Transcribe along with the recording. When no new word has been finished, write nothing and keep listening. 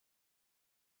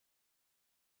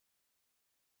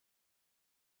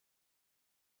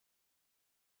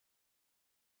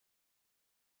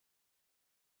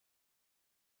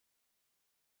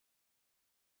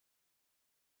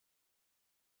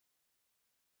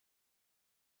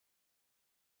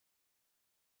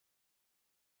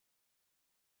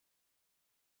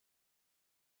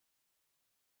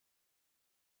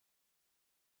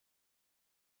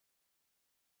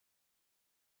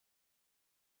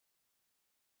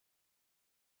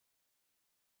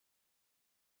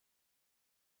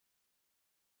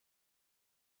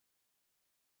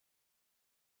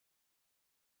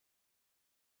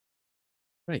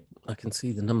Great. I can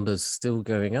see the numbers still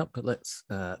going up, but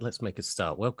let's make a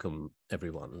start. Welcome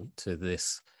everyone to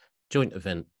this joint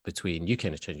event between UK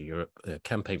and Changing Europe, a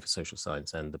campaign for social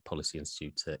science, and the Policy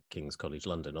Institute at King's College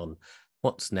London on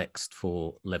what's next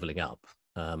for levelling up.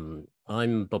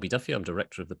 I'm Bobby Duffy. I'm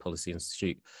director of the Policy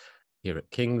Institute here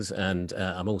at King's, and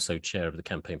I'm also chair of the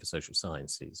Campaign for Social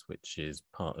Sciences, which is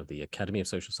part of the Academy of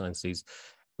Social Sciences,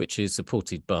 which is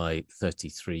supported by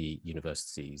 33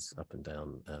 universities up and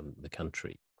down the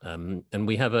country. And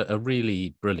we have a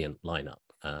really brilliant lineup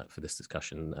for this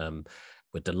discussion.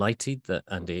 We're delighted that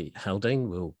Andy Haldane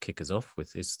will kick us off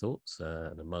with his thoughts.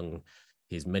 And among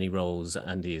his many roles,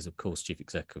 Andy is, of course, Chief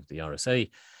Exec of the RSA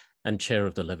and Chair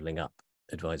of the Levelling Up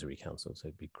Advisory Council. So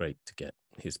it'd be great to get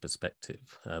his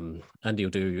perspective. Andy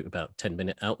will do about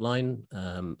 10-minute outline,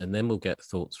 and then we'll get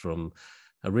thoughts from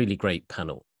a really great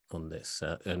panel on this.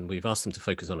 And we've asked them to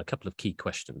focus on a couple of key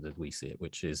questions as we see it,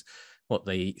 which is what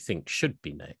they think should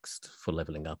be next for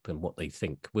levelling up and what they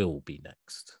think will be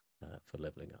next for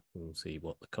levelling up. And we'll see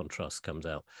what the contrast comes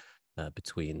out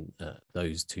between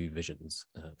those two visions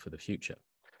for the future.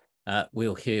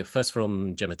 We'll hear first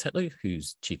from Gemma Tetlow,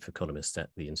 who's Chief Economist at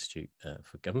the Institute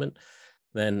for Government,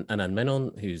 then Anand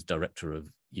Menon, who's Director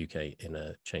of UK in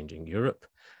a Changing Europe,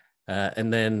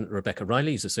 and then Rebecca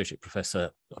Riley, who's Associate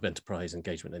Professor of Enterprise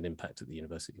Engagement and Impact at the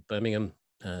University of Birmingham,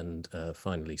 and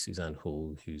finally Suzanne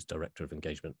Hall, who's Director of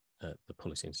Engagement at the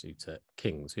Policy Institute at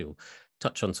King's, who'll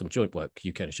touch on some joint work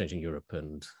UK and Changing Europe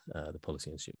and the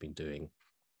Policy Institute have been doing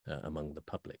among the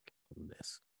public on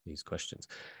these questions.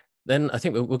 Then I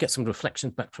think we'll get some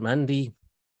reflections back from Andy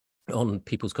on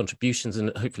people's contributions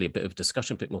and hopefully a bit of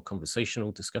discussion, a bit more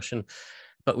conversational discussion.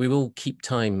 But we will keep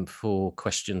time for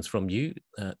questions from you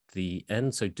at the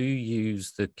end. So do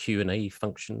use the Q&A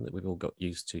function that we've all got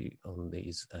used to on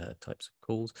these types of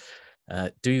calls.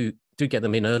 Do get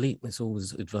them in early. It's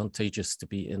always advantageous to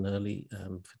be in early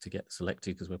to get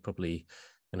selected, because we're probably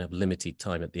going to have limited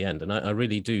time at the end. And I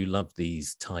really do love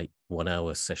these tight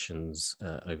 1-hour sessions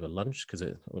over lunch, because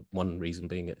one reason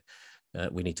being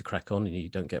we need to crack on and you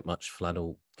don't get much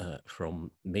flannel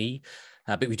from me,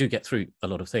 but we do get through a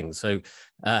lot of things. So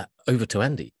over to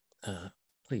Andy,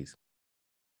 please.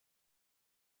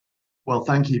 Well,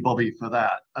 thank you, Bobby, for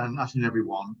that. And afternoon,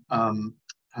 everyone.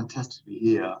 Fantastic to be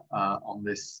here on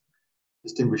this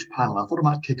distinguished panel. I thought I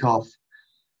might kick off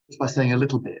just by saying a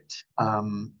little bit,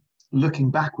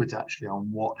 looking backwards actually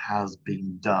on what has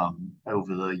been done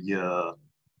over the year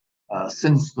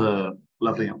since the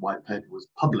Levelling Up White Paper was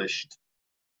published,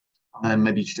 and then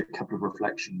maybe just a couple of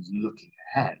reflections looking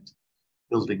ahead,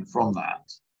 building from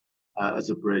that as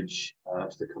a bridge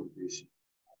to the contribution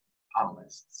of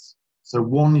panelists. So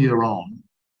 1 year on,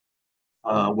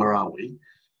 where are we?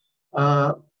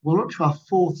 We're up to our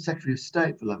 4th Secretary of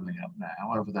State for Levelling Up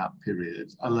now over that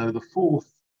period, although the 4th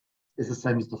is the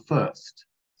same as the 1st.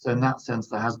 So in that sense,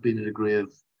 there has been a degree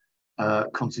of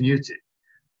continuity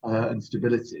and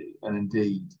stability, and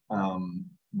indeed,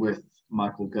 with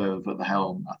Michael Gove at the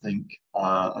helm, I think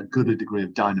a good degree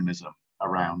of dynamism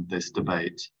around this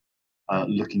debate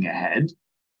looking ahead.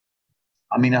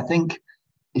 I mean, I think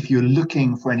if you're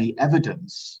looking for any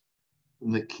evidence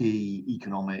from the key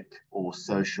economic or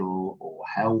social or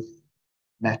health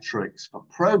metrics for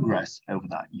progress over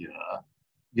that year,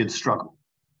 you'd struggle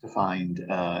to find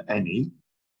any.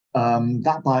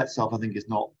 That by itself, I think, is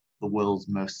not the world's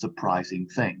most surprising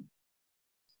thing.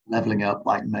 Levelling up,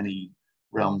 like many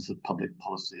realms of public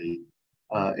policy,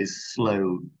 is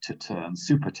slow to turn,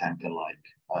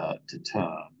 supertanker-like to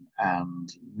turn, and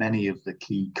many of the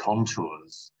key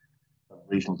contours of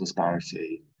regional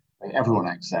disparity, I think everyone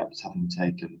accepts, having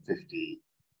taken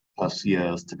 50+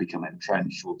 years to become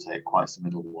entrenched, will take quite some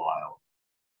little while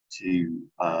to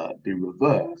be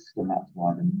reversed, and that's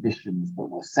why the missions that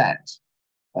were set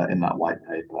in that white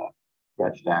paper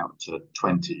stretched out to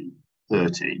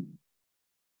 2030.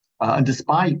 And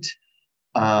despite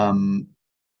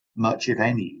much, if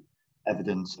any,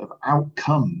 evidence of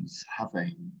outcomes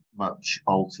having much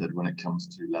altered when it comes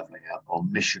to levelling up or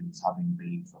missions having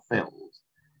been fulfilled,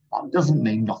 that doesn't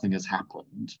mean nothing has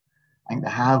happened. I think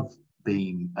there have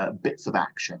been bits of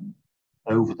action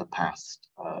over the past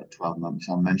 12 months.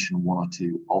 I'll mention one or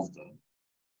two of them.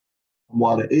 And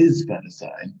while it is fair to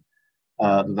say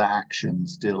that action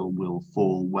still will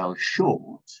fall well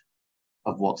short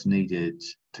of what's needed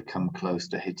to come close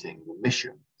to hitting the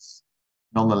missions,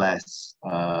 nonetheless,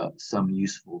 some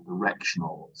useful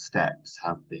directional steps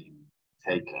have been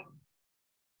taken.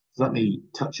 So let me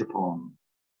touch upon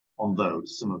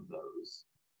some of those.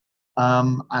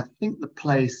 I think the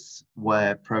place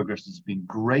where progress has been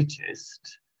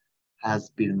greatest has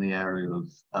been in the area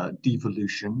of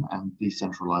devolution and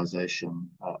decentralization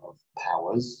of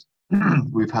powers.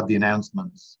 We've had the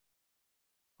announcements,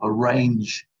 a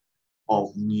range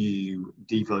of new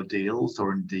Devo deals,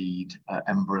 or indeed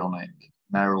embryonic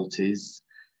mayoralties,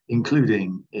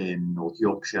 including in North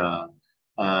Yorkshire,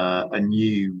 a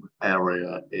new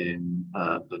area in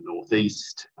the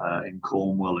northeast, in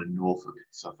Cornwall, in Norfolk,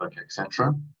 Suffolk,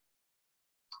 etc.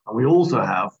 And we also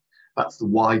have, that's the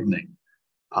widening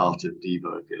part of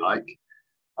Devo, if you like.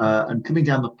 And coming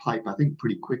down the pipe, I think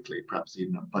pretty quickly, perhaps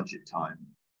even at budget time,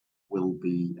 will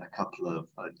be a couple of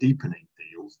deepening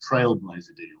deals,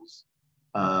 trailblazer deals,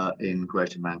 in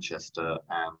Greater Manchester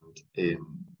and in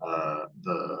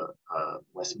the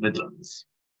West Midlands.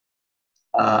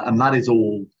 And that is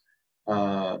all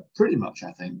pretty much,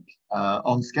 I think,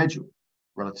 on schedule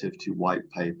relative to white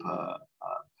paper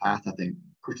path. I think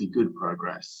pretty good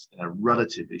progress in a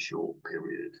relatively short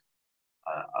period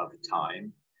of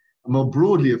time. And more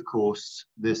broadly, of course,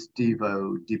 this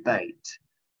Devo debate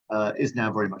is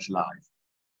now very much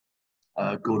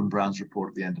live. Gordon Brown's report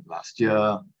at the end of last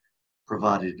year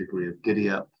provided a degree of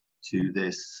giddy-up to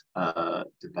this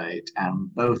debate,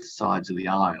 and both sides of the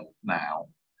aisle now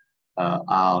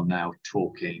are now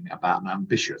talking about an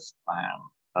ambitious plan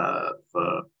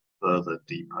for further,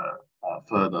 deeper,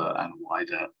 further and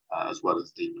wider, as well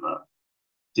as deeper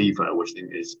Devo, which I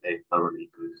think is a thoroughly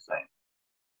good thing.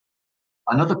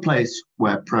 Another place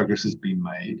where progress has been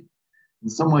made, in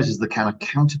some ways, is the kind of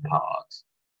counterpart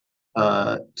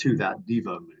to that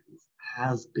Devo move,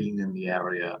 has been in the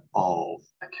area of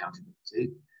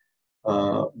accountability.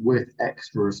 With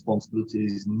extra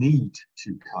responsibilities need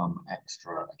to come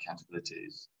extra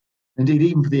accountabilities. Indeed,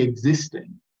 even for the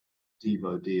existing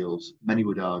Devo deals, many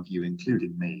would argue,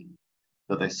 including me,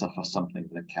 that they suffer something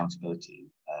of an accountability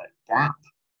gap.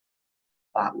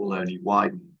 That will only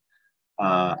widen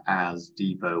as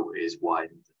Devo is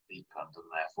widened and deepened, and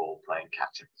therefore playing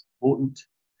catch-up is important.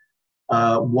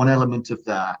 One element of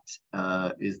that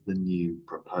is the new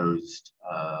proposed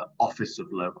Office of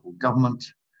Local Government,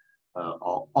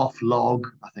 or OFLOG,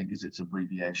 I think is its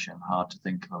abbreviation. Hard to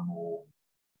think of a more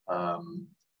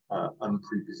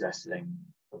unprepossessing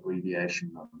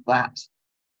abbreviation than that.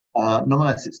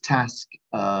 Nonetheless, its task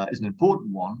is an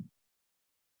important one,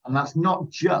 and that's not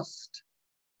just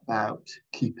about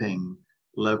keeping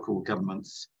local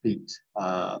governments' feet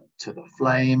to the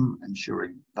flame,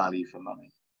 ensuring value for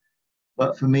money.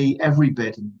 But for me, every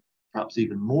bit, and perhaps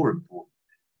even more important,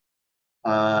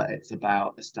 it's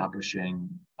about establishing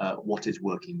what is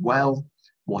working well,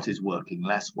 what is working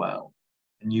less well,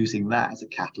 and using that as a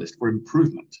catalyst for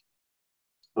improvement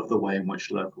of the way in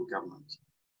which local government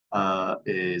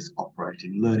is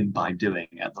operating, learning by doing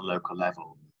at the local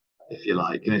level, if you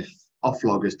like. And if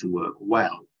OFLOG is to work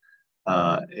well,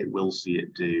 it will see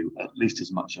it do at least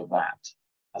as much of that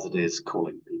as it is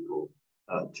calling people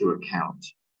to account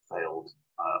failed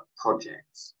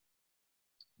projects.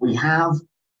 We have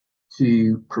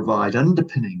to provide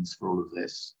underpinnings for all of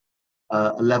this,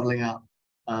 a levelling up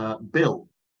bill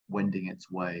wending its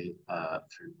way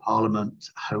through Parliament.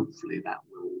 Hopefully that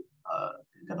will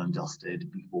be done and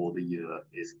dusted before the year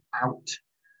is out.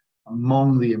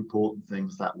 Among the important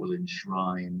things that will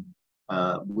enshrine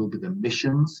will be the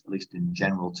missions, at least in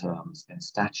general terms, in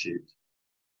statute,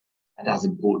 and as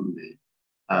importantly,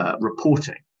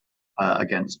 reporting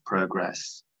against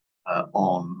progress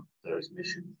on those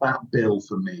missions. That bill,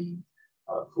 for me,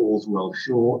 falls well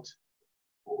short,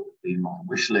 or being on my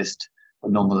wish list,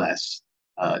 but nonetheless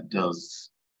does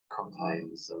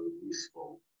contain some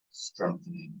useful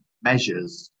strengthening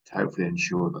measures to hopefully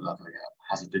ensure that levelling up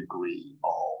has a degree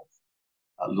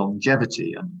of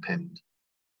longevity underpinned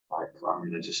by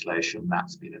primary legislation.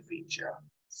 That's been a feature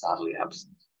sadly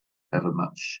absent over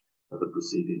much of the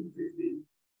preceding 50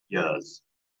 years.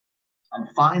 And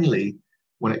finally,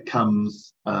 when it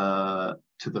comes to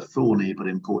the thorny but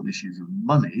important issues of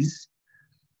monies,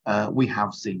 we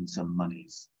have seen some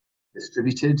monies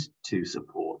distributed to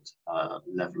support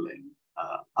levelling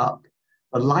up.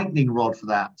 The lightning rod for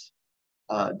that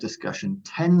discussion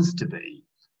tends to be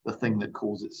the thing that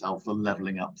calls itself the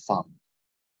Levelling Up Fund,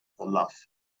 the LUF.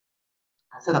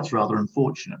 So that's rather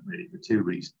unfortunate, really, for two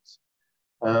reasons.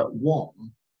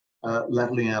 One,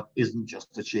 levelling up isn't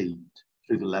just achieved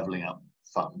through the Levelling Up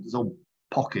Fund. There's all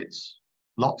pockets,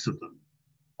 lots of them,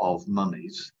 of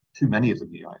monies, too many of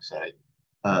them, you might say,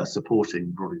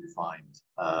 supporting broadly defined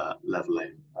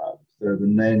levelling up. So the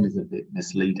name is a bit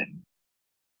misleading.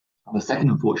 And the second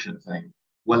unfortunate thing,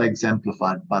 well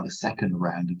exemplified by the second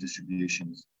round of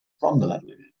distributions from the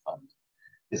Levelling Up Fund,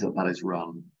 is that that is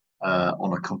run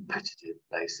on a competitive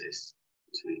basis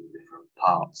between different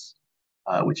parts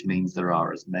which means there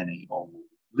are as many or more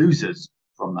losers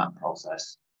from that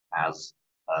process as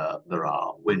there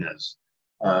are winners.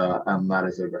 And that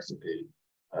is a recipe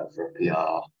for a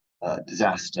PR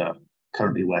disaster.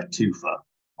 Currently, we're twofer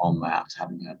on that,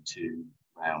 having had 2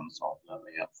 rounds of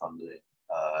levelling up funding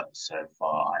so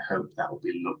far. I hope that will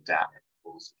be looked at in the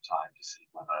course of time to see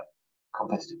whether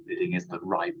competitive bidding is the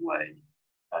right way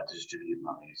to distribute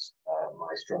monies.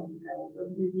 My strong held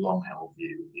and long held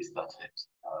view is that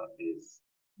it is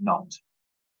not.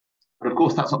 But of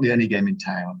course, that's not the only game in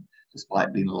town,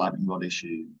 despite being a lightning rod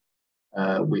issue.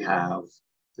 We have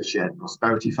the Shared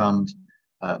Prosperity Fund,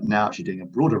 now actually doing a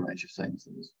broader range of things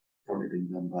than is currently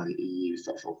being done by the EU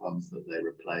structural funds that they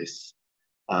replace.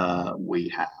 We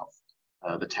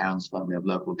have the Towns Fund, we have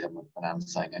local government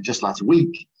financing. And just last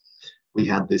week, we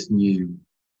had this new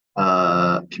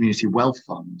community wealth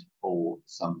fund or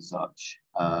some such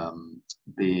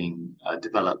being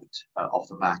developed off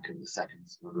the back of the second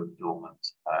sort of dormant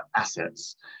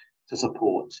assets to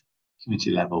support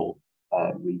community level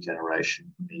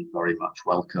regeneration. We very much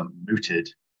welcome, rooted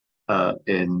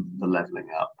in the levelling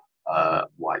up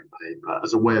white paper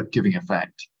as a way of giving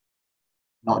effect,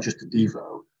 not just to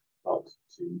Devo, but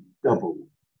to double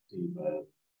Devo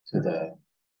to the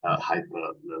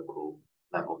hyper local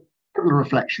level. A couple of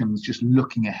reflections just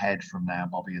looking ahead from now,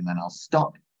 Bobby, and then I'll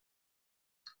stop.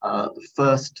 The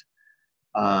first,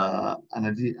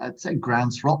 and I'd say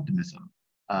grounds for optimism,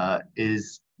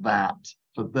 is that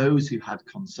for those who had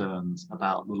concerns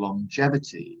about the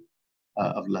longevity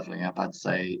of levelling up, I'd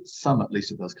say some, at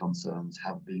least, of those concerns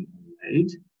have been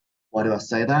allayed. Why do I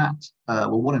say that?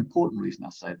 Well, one important reason I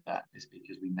say that is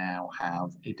because we now have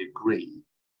a degree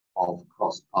of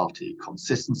cross-party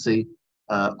consistency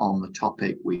on the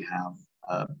topic. We have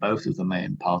both of the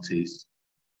main parties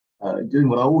doing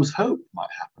what I always hoped might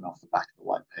happen off the back of the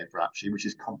white paper, actually, which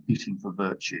is competing for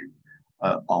virtue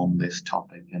on this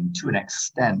topic, and to an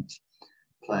extent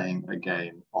playing a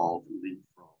game of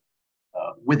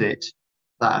leapfrog with it.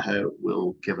 That I hope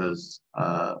will give us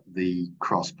the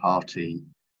cross-party,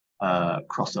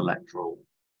 cross-electoral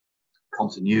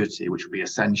continuity, which will be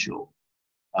essential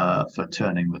for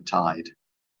turning the tide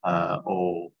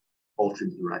or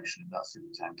altering the direction of that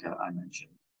supertanker I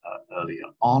mentioned earlier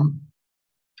on.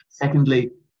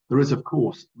 Secondly, there is, of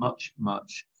course, much,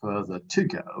 much further to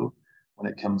go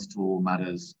when it comes to all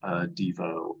matters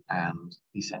Devo and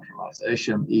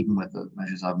decentralisation. Even with the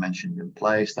measures I've mentioned in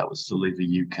place, that would still leave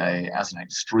the UK as an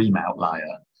extreme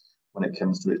outlier when it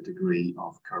comes to its degree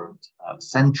of current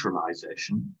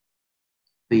centralisation.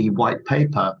 The white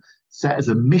paper set as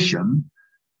a mission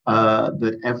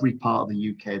that every part of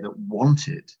the UK that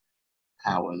wanted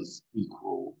powers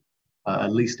equal,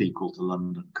 at least equal to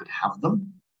London, could have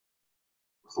them.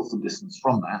 We're still some distance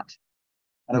from that.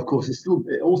 And of course,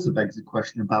 it also begs the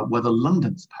question about whether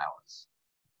London's powers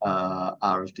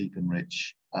are as deep and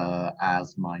rich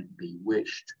as might be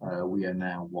wished. We are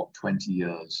now, 20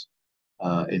 years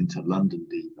into London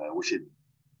Devo. We should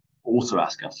also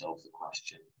ask ourselves the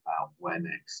question about where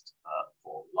next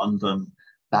for London.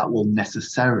 That will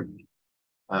necessarily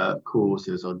cause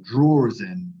us or draw us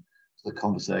in to the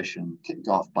conversation kicked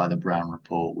off by the Brown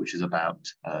Report, which is about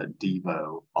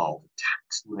Devo of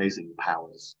tax-raising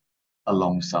powers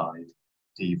alongside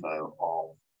Devo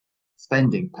of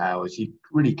spending powers. You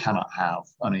really cannot have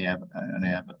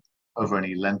over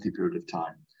any lengthy period of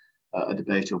time a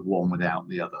debate of one without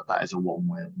the other. That is a one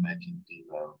way of making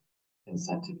Devo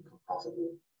incentive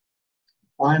compatible.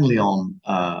 Finally, on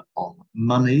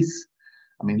monies,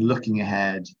 I mean, looking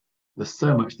ahead, there's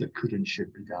so much that could and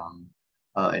should be done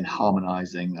in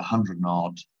harmonising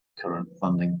 100-odd current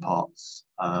funding pots,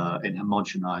 in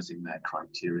homogenising their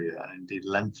criteria, and indeed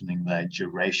lengthening their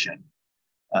duration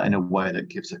in a way that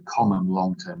gives a common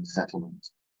long-term settlement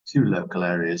to local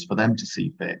areas for them to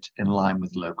see fit in line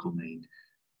with local need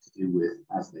to do with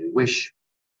as they wish.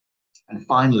 And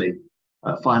finally,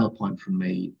 a final point from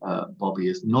me, Bobby,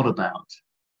 is not about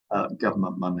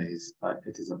government monies,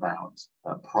 it is about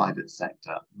private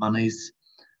sector monies.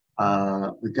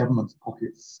 The government's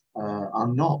pockets are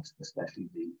not especially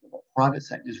deep, but private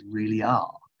sectors really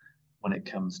are when it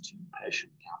comes to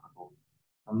patient capital.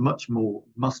 And much more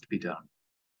must be done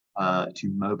to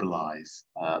mobilise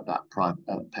that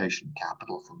private patient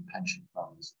capital from pension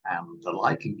funds and the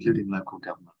like, including local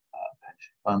government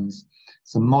pension funds.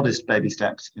 Some modest baby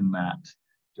steps in that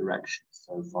direction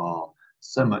so far.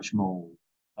 So much more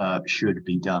should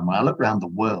be done. When I look around the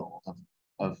world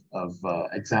of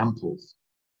examples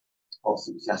of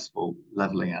successful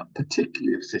levelling up,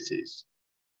 particularly of cities,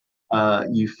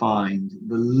 you find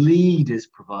the lead is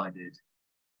provided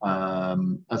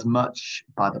as much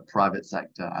by the private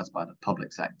sector as by the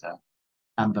public sector.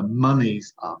 and the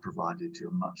monies are provided to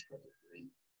a much greater degree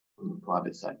from the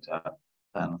private sector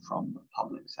than from the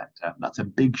public sector. That's a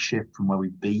big shift from where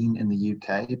we've been in the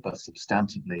UK, but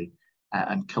substantively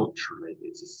and culturally,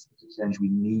 it's a change we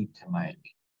need to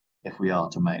make if we are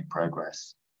to make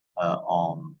progress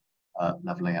on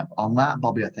levelling up. On that,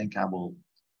 Bobby, I think I will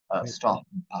stop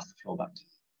and pass the floor back to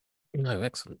you. No,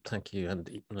 excellent. Thank you,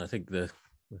 Andy. And I think the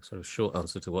sort of short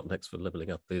answer to what next for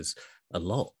levelling up is a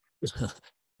lot. You've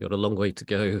got a long way to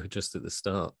go just at the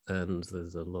start, and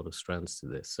there's a lot of strands to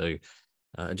this. So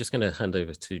I'm just going to hand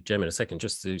over to Gemma in a second,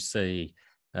 just to say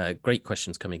great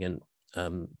questions coming in.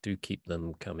 Do keep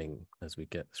them coming as we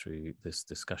get through this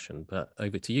discussion. But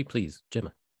over to you, please,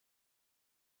 Gemma.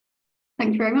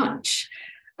 Thank you very much.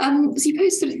 So you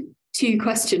posed sort of two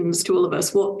questions to all of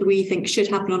us. What do we think should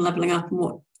happen on levelling up and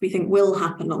what we think will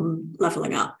happen on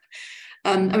levelling up?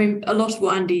 I mean, a lot of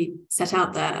what Andy set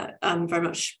out there very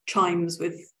much chimes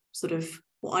with sort of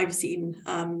what I've seen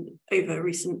over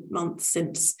recent months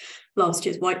since last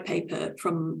year's white paper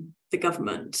from the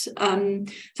government. So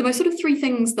my sort of three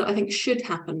things that I think should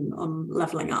happen on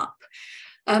levelling up.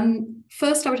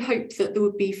 First, I would hope that there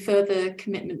would be further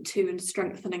commitment to and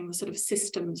strengthening the sort of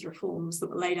systems reforms that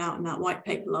were laid out in that white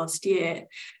paper last year.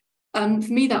 For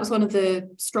me, that was one of the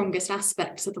strongest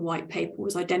aspects of the white paper,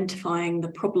 was identifying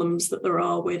the problems that there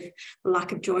are with the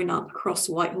lack of join up across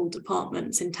Whitehall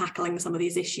departments in tackling some of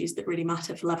these issues that really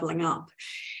matter for levelling up.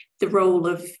 The role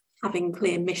of having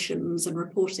clear missions and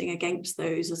reporting against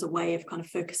those as a way of kind of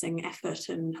focusing effort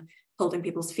and holding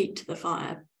people's feet to the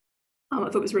fire. I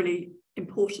thought was really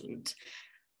important.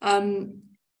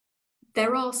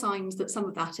 There are signs that some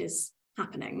of that is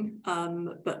happening,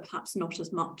 but perhaps not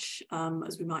as much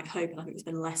as we might hope. And I think there's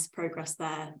been less progress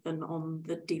there than on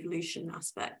the devolution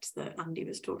aspect that Andy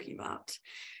was talking about.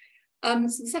 So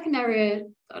the second area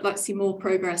I'd like to see more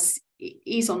progress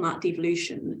is on that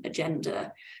devolution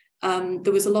agenda.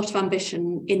 There was a lot of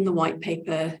ambition in the white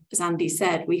paper, as Andy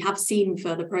said. We have seen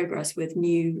further progress with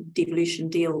new devolution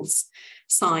deals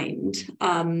signed,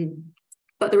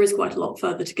 but there is quite a lot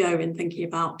further to go in thinking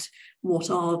about what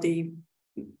are the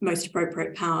most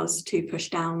appropriate powers to push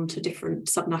down to different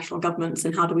subnational governments,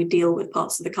 and how do we deal with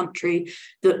parts of the country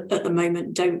that at the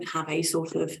moment don't have a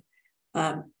sort of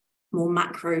more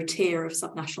macro tier of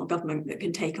subnational government that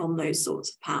can take on those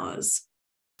sorts of powers.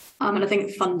 And I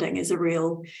think funding is a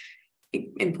real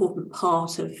important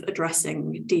part of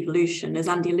addressing devolution. As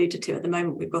Andy alluded to, at the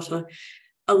moment, we've got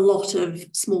a lot of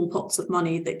small pots of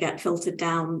money that get filtered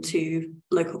down to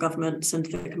local governments and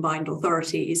to the combined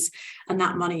authorities, and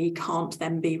that money can't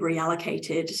then be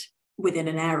reallocated within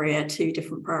an area to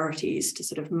different priorities to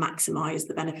sort of maximise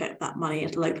the benefit of that money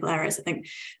at local areas. I think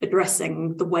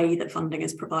addressing the way that funding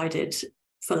is provided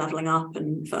for levelling up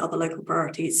and for other local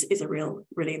priorities is a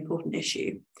really important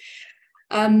issue.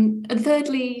 And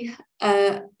thirdly,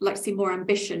 I'd like to see more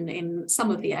ambition in some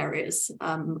of the areas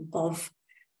of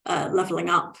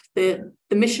levelling up. The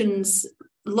missions,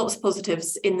 lots of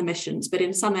positives in the missions, but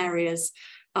in some areas,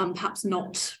 perhaps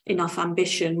not enough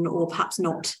ambition, or perhaps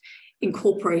not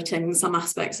incorporating some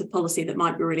aspects of policy that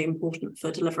might be really important for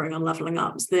delivering on levelling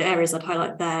up. So the areas I'd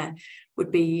highlight there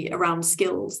would be around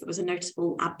skills. There was a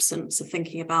notable absence of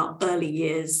thinking about early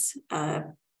years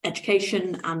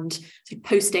education, and sort of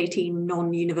post-18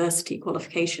 non-university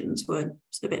qualifications were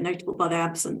a bit notable by their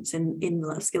absence in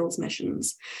the skills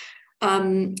missions.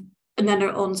 And then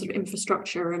on sort of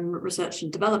infrastructure and research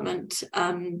and development,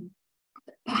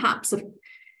 perhaps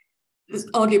there's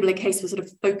arguably a case for sort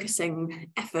of focusing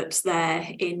efforts there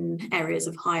in areas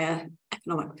of higher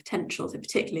economic potential, so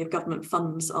particularly if government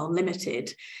funds are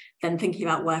limited, then thinking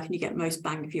about where can you get most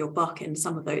bang for your buck in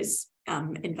some of those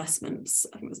investments.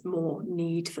 I think there's more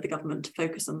need for the government to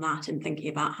focus on that and thinking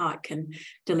about how it can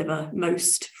deliver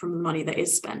most from the money that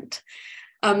is spent.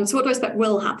 So what do I expect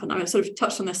will happen? I sort of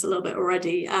touched on this a little bit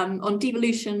already. On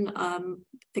devolution, I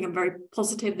think I'm very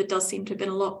positive. There does seem to have been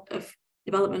a lot of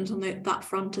development on that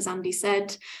front, as Andy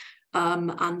said,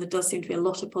 and there does seem to be a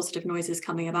lot of positive noises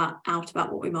coming about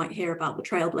what we might hear about the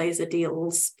trailblazer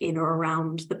deals in or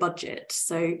around the budget.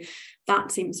 So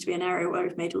that seems to be an area where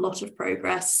we've made a lot of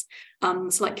progress.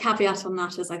 Slight caveat on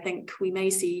that is I think we may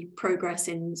see progress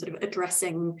in sort of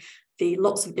addressing the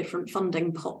lots of different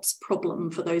funding pots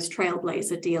problem for those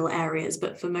trailblazer deal areas,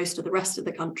 but for most of the rest of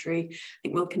the country, I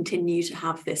think we'll continue to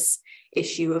have this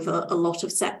issue of a lot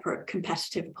of separate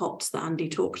competitive pots that Andy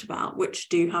talked about, which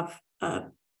do have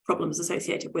problems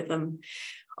associated with them.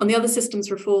 On the other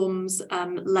systems reforms,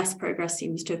 less progress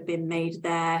seems to have been made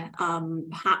there.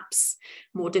 Perhaps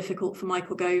more difficult for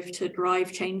Michael Gove to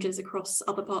drive changes across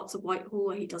other parts of Whitehall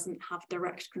where he doesn't have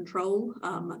direct control.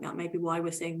 That may be why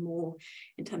we're seeing more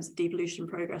in terms of devolution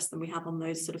progress than we have on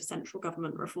those sort of central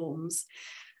government reforms.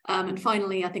 And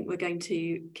finally, I think we're going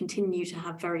to continue to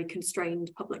have very constrained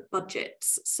public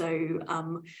budgets. So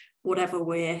whatever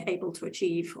we're able to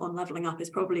achieve on levelling up is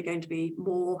probably going to be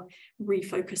more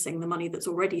refocusing the money that's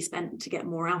already spent to get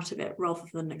more out of it, rather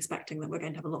than expecting that we're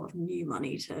going to have a lot of new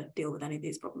money to deal with any of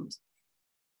these problems.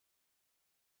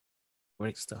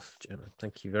 Great stuff, Gemma.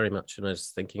 Thank you very much. And I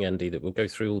was thinking, Andy, that we'll go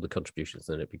through all the contributions,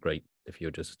 and it'd be great if you'll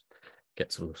just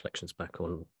get some reflections back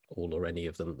on all or any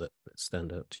of them that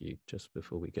stand out to you just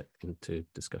before we get into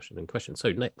discussion and questions.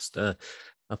 So next up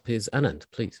is Anand,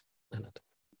 please. Anand.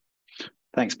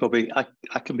 Thanks, Bobby.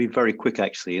 I can be very quick,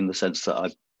 actually, in the sense that I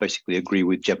basically agree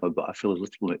with Gemma, but I feel a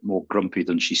little bit more grumpy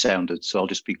than she sounded. So I'll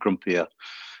just be grumpier,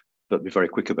 but be very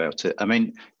quick about it. I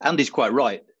mean, Andy's quite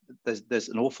right. There's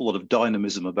an awful lot of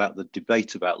dynamism about the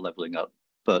debate about levelling up.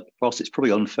 But whilst it's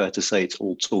probably unfair to say it's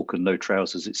all talk and no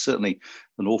trousers, it's certainly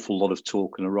an awful lot of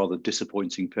talk and a rather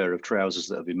disappointing pair of trousers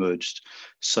that have emerged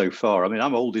so far. I mean,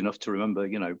 I'm old enough to remember,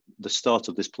 you know, the start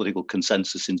of this political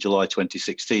consensus in July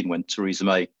 2016 when Theresa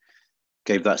May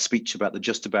gave that speech about the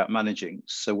just about managing.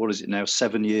 So what is it now?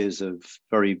 7 years of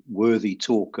very worthy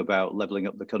talk about levelling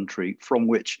up the country, from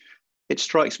which it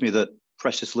strikes me that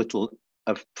precious little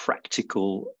of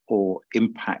practical or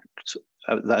impact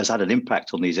that has had an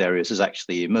impact on these areas has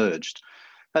actually emerged.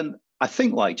 And I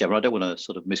think, like Gemma, I don't want to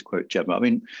sort of misquote Gemma, I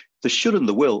mean, the should and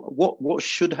the will, what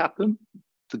should happen?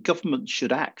 The government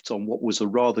should act on what was a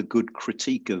rather good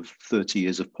critique of 30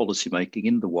 years of policymaking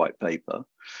in the white paper.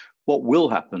 What will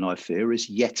happen, I fear, is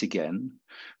yet again,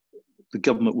 the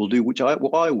government will do what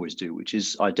I always do, which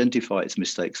is identify its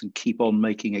mistakes and keep on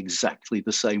making exactly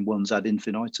the same ones ad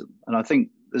infinitum. And I think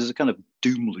there's a kind of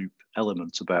doom loop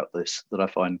element about this that I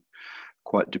find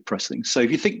quite depressing. So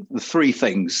if you think the three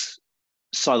things,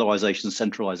 siloisation,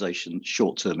 centralisation,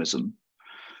 short-termism,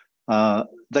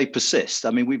 they persist. I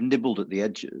mean, we've nibbled at the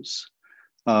edges.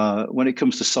 When it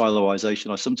comes to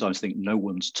siloisation, I sometimes think no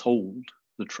one's told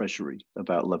the Treasury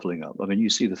about levelling up. I mean, you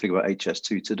see the thing about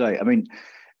HS2 today. I mean,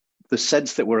 the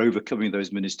sense that we're overcoming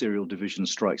those ministerial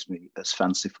divisions strikes me as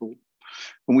fanciful.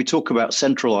 When we talk about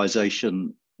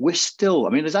centralisation, we're still, I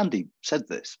mean, as Andy said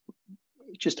this,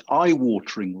 just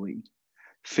eye-wateringly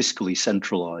fiscally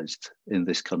centralised in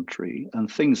this country. And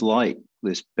things like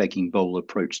this begging bowl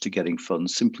approach to getting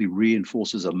funds simply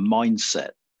reinforces a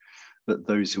mindset that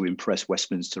those who impress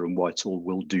Westminster and Whitehall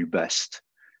will do best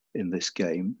in this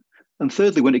game. And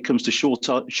thirdly, when it comes to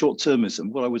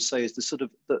short-termism, what I would say is the sort of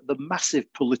the massive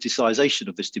politicization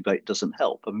of this debate doesn't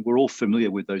help. I mean, we're all familiar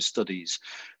with those studies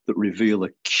that reveal a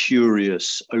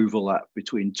curious overlap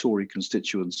between Tory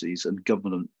constituencies and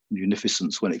government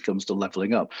munificence when it comes to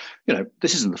levelling up. You know,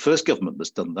 this isn't the first government that's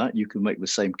done that. You can make the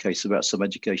same case about some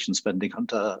education spending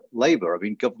under Labour. I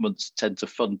mean, governments tend to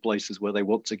fund places where they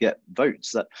want to get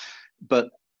votes. But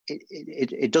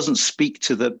it doesn't speak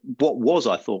to what was,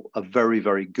 I thought, a very,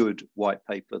 very good white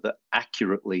paper that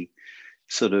accurately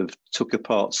sort of took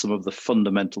apart some of the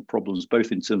fundamental problems,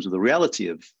 both in terms of the reality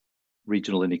of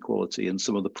regional inequality and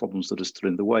some of the problems that are still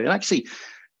in the way. And actually,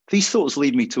 these thoughts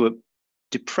lead me to a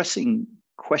depressing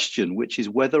question, which is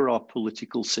whether our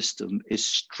political system is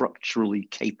structurally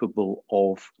capable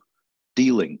of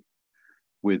dealing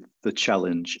with the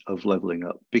challenge of levelling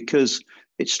up, because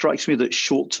it strikes me that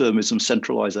short-termism,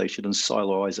 centralisation and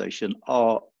siloisation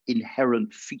are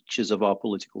inherent features of our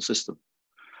political system.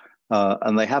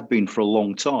 And they have been for a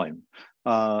long time,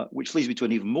 which leads me to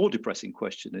an even more depressing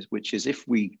question, which is if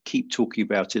we keep talking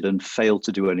about it and fail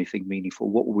to do anything meaningful,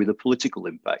 what will be the political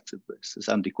impact of this? As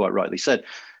Andy quite rightly said,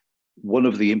 one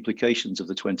of the implications of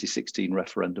the 2016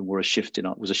 referendum was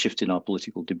a shift in our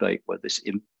political debate, where this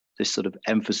sort of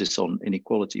emphasis on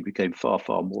inequality became far,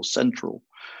 far more central.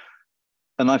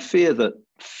 And I fear that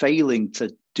failing to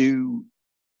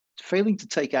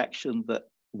take action that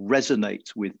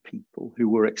resonates with people who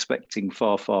were expecting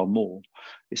far, far more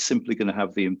is simply going to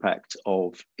have the impact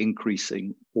of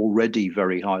increasing already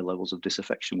very high levels of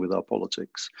disaffection with our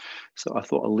politics. So I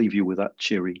thought I'll leave you with that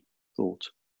cheery thought.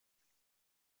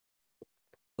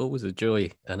 Always a joy,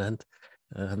 Anand.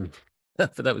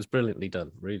 But that was brilliantly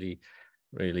done. Really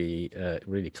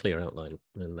clear outline,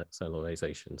 and that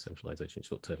siloisation, centralisation,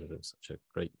 short-termism is such a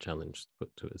great challenge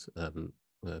put to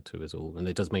us all. And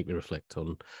it does make me reflect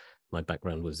on my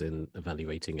background was in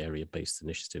evaluating area-based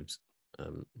initiatives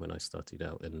when I started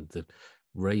out, and the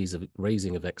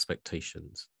raising of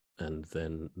expectations and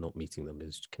then not meeting them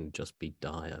can just be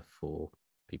dire for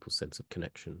people's sense of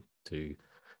connection to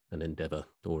an endeavour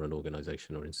or an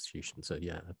organisation or institution. So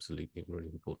yeah, absolutely, really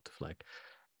important to flag.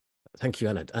 Thank you,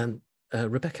 Anna. And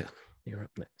Rebecca, you're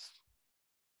up next.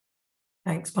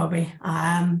 Thanks, Bobby.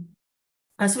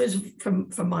 I suppose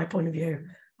from my point of view,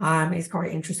 it's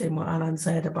quite interesting what Anand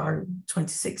said about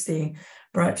 2016,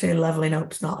 but actually levelling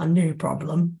up's not a new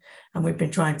problem, and we've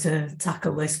been trying to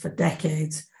tackle this for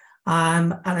decades.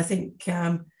 And I think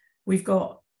we've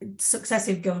got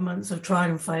successive governments have tried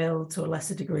and failed to a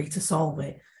lesser degree to solve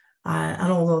it.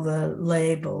 And although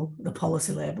the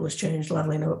policy label has changed,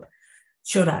 levelling up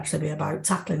should actually be about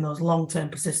tackling those long-term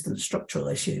persistent structural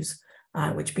issues,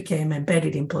 which became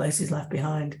embedded in places left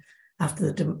behind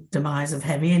after the demise of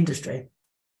heavy industry.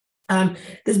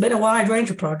 There's been a wide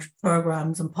range of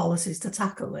programmes and policies to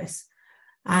tackle this.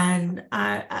 And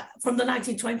from the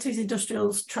 1920s,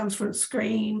 industrial transference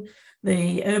scheme,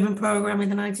 the urban programme in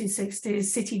the 1960s,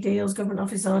 city deals, government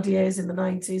office RDAs in the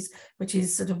 90s, which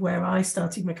is sort of where I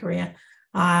started my career,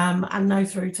 and now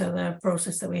through to the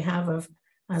process that we have of,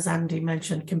 as Andy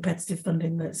mentioned, competitive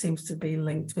funding that seems to be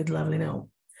linked with levelling up.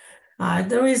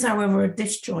 There is, however, a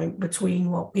disjoint between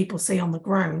what people see on the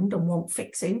ground and want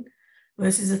fixing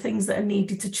versus the things that are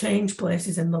needed to change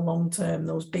places in the long term,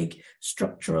 those big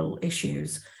structural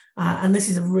issues. And this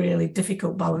is a really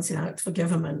difficult balancing act for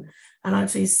government, and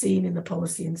actually is seen in the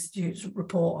Policy Institute's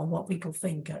report on what people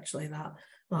think, actually,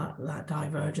 that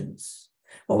divergence.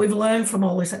 What we've learned from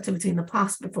all this activity in the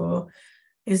past before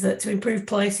is that to improve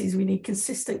places, we need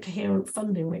consistent, coherent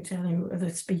funding, which I know other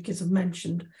speakers have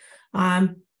mentioned.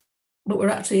 But we're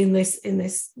actually in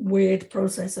this weird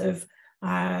process of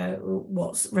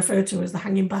what's referred to as the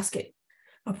hanging basket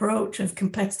approach of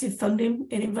competitive funding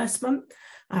in investment.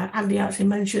 Andy actually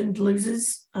mentioned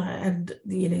losers and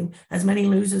as many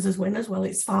losers as winners. Well,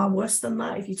 it's far worse than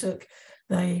that. If you took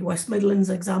the West Midlands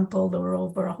example, there were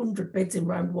over 100 bids in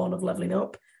round one of levelling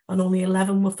up and only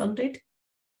 11 were funded.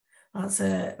 That's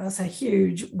a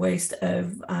huge waste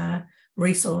of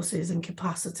resources and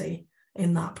capacity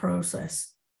in that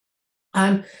process.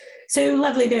 So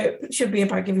levelling up should be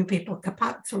about giving people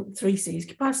three C's: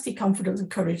 capacity, confidence, and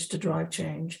courage to drive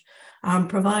change.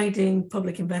 Providing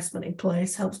public investment in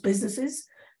place helps businesses,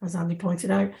 as Andy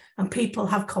pointed out, and people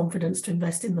have confidence to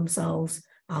invest in themselves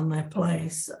and their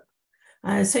place.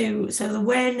 So the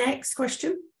where next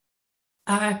question,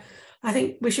 I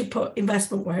think we should put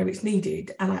investment where it's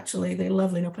needed, and actually the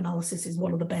levelling up analysis is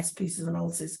one of the best pieces of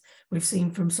analysis we've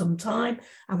seen from some time,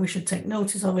 and we should take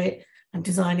notice of it and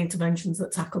design interventions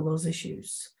that tackle those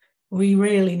issues. We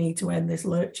really need to end this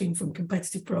lurching from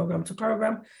competitive programme to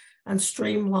programme and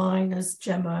streamline, as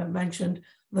Gemma mentioned,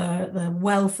 the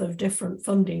wealth of different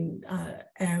funding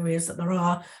areas that there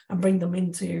are, and bring them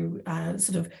into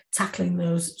sort of tackling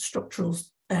those structural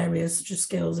areas such as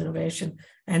skills, innovation,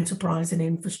 enterprise and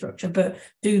infrastructure, but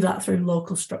do that through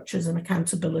local structures and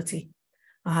accountability.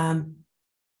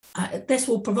 This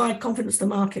will provide confidence to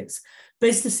markets.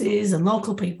 Businesses and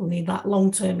local people need that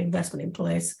long-term investment in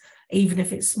place, even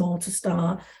if it's small to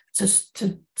start,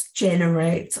 to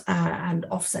generate and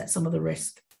offset some of the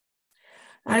risk.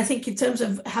 And I think in terms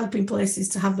of helping places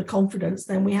to have the confidence,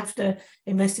 then we have to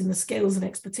invest in the skills and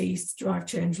expertise to drive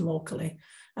change locally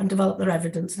and develop their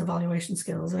evidence and evaluation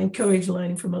skills and encourage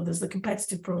learning from others. The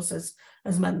competitive process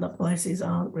has meant that places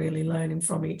aren't really learning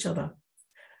from each other.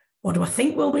 What do I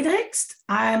think will be next?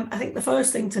 I think the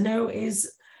first thing to know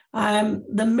is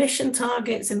the mission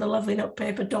targets in the Levelling Up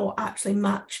paper don't actually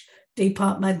match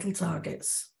departmental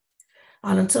targets.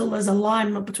 And until there's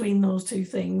alignment between those two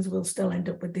things, we'll still end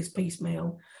up with this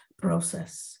piecemeal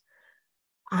process.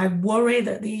 I worry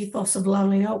that the ethos of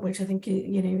levelling up, which I think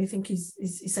is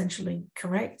essentially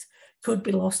correct, could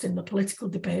be lost in the political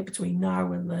debate between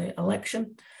now and the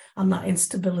election, and that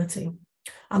instability.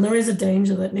 And there is a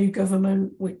danger that new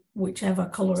government, whichever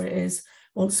colour it is,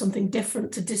 wants something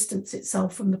different to distance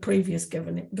itself from the previous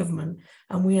government,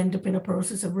 and we end up in a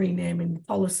process of renaming the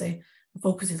policy. The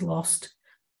focus is lost,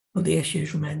 but the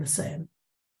issues remain the same.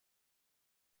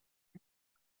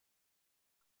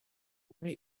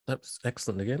 Great, that's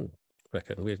excellent again,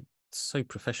 Rebecca. We're so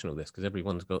professional this because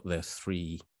everyone's got their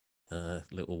three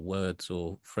little words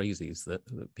or phrases that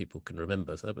people can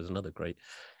remember. So that was another great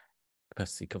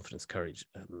capacity, confidence, courage.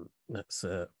 That's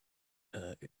a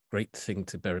great thing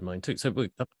to bear in mind too. So we're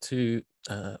up to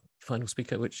final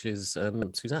speaker, which is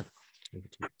Suzanne. Over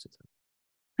to you, Suzanne.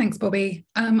 Thanks, Bobby.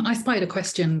 I spotted a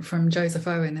question from Joseph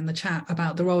Owen in the chat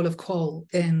about the role of qual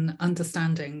in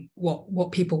understanding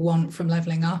what people want from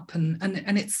levelling up, and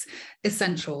it's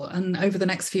essential. And over the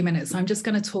next few minutes, I'm just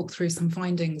going to talk through some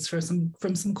findings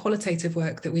from some qualitative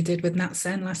work that we did with Nat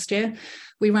Sen last year.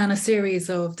 We ran a series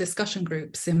of discussion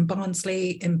groups in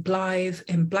Barnsley, in Blythe,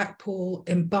 in Blackpool,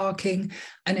 in Barking,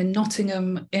 and in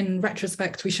Nottingham. In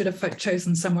retrospect, we should have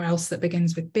chosen somewhere else that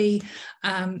begins with B.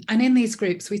 And in these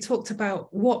groups, we talked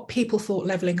about what people thought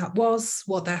levelling up was,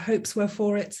 what their hopes were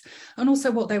for it, and also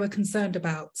what they were concerned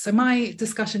about. So my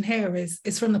discussion here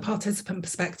is from the participant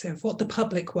perspective, what the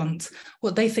public want,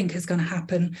 what they think is going to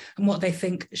happen, and what they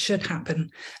think should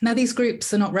happen. Now, these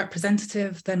groups are not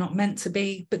representative, they're not meant to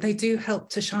be, but they do help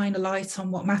to shine a light on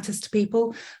what matters to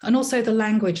people, and also the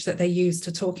language that they use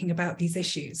to talking about these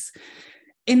issues.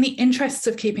 In the interests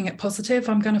of keeping it positive,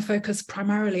 I'm going to focus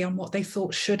primarily on what they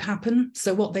thought should happen,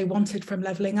 so what they wanted from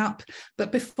levelling up.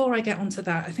 But before I get onto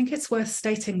that, I think it's worth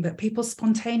stating that people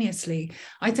spontaneously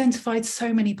identified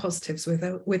so many positives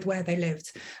with where they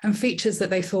lived and features that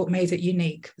they thought made it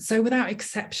unique. So without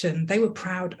exception, they were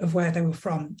proud of where they were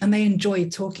from and they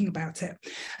enjoyed talking about it.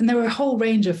 And there were a whole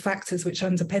range of factors which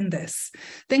underpin this.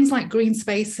 Things like green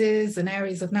spaces and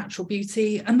areas of natural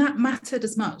beauty, and that mattered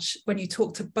as much when you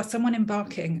talked to someone in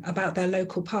Barking about their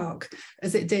local park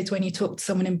as it did when you talked to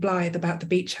someone in Blythe about the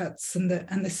beach huts and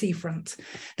the seafront.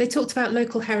 They talked about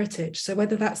local heritage, so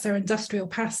whether that's their industrial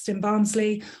past in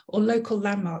Barnsley or local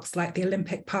landmarks like the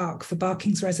Olympic Park for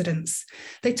Barking's residents.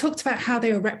 They talked about how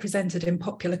they were represented in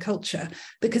popular culture,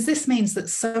 because this means that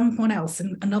someone else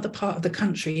in another part of the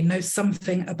country knows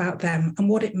something about them and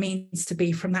what it means to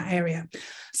be from that area.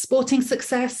 Sporting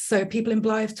success, so people in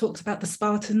Blythe talked about the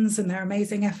Spartans and their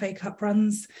amazing FA Cup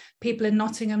runs. People in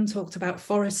Nottingham talked about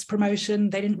Forest's promotion.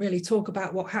 They didn't really talk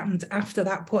about what happened after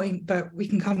that point, but we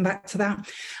can come back to that.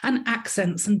 And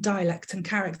accents and dialect and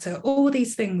character, all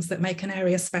these things that make an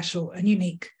area special and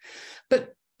unique.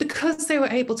 But because they were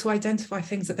able to identify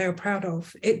things that they were proud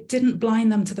of, it didn't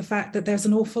blind them to the fact that there's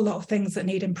an awful lot of things that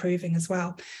need improving as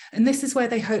well. And this is where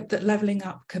they hoped that levelling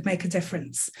up could make a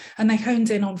difference. And they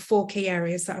honed in on 4 key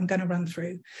areas that I'm going to run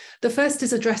through. The first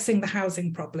is addressing the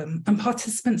housing problem. And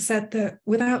participants said that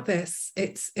without this,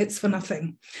 it's for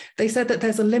nothing. They said that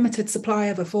there's a limited supply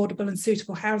of affordable and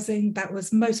suitable housing that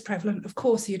was most prevalent, of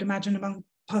course, you'd imagine, among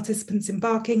participants in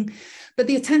Barking, but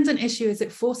the attendant issue is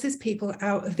it forces people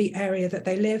out of the area that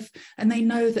they live, and they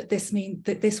know that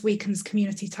this weakens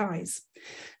community ties.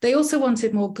 They also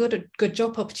wanted more good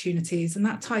job opportunities, and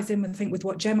that ties in, I think, with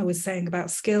what Gemma was saying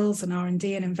about skills and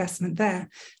R&D and investment there.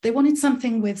 They wanted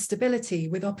something with stability,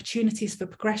 with opportunities for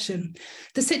progression.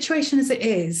 The situation as it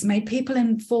is made people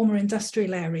in former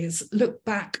industrial areas look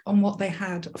back on what they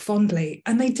had fondly,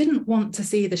 and they didn't want to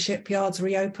see the shipyards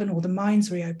reopen or the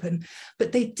mines reopen,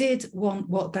 but they did want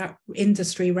what that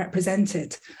industry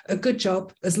represented: a good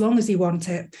job, as long as you want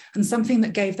it, and something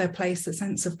that gave their place a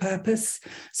sense of purpose.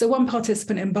 So one participant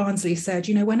in Barnsley said,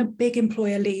 you know, when a big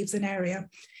employer leaves an area,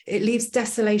 it leaves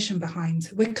desolation behind.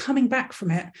 We're coming back from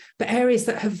it, but areas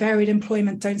that have varied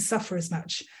employment don't suffer as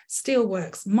much.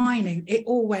 Steelworks, mining, it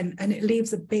all went, and it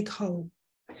leaves a big hole.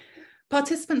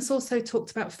 Participants also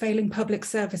talked about failing public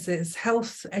services,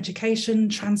 health, education,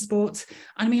 transport.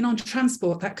 I mean, on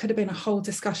transport, that could have been a whole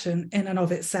discussion in and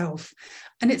of itself.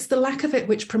 And it's the lack of it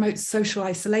which promotes social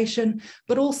isolation,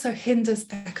 but also hinders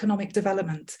economic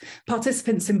development.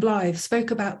 Participants in Blythe spoke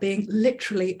about being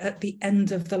literally at the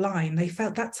end of the line. They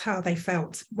felt that's how they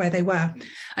felt where they were.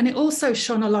 And it also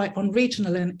shone a light on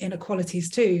regional inequalities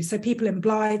too. So people in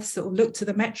Blythe sort of looked to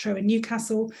the metro in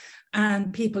Newcastle,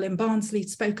 and people in Barnsley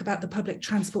spoke about the public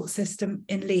transport system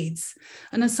in Leeds.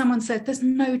 And as someone said, there's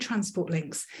no transport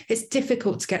links. It's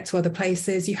difficult to get to other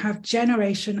places. You have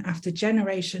generation after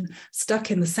generation stuck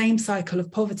in the same cycle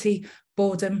of poverty,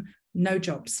 boredom, no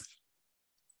jobs.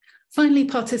 Finally,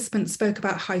 participants spoke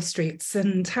about high streets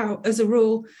and how, as a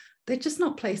rule, they're just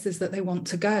not places that they want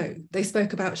to go. They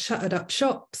spoke about shuttered up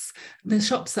shops. The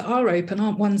shops that are open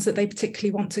aren't ones that they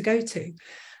particularly want to go to.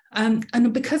 And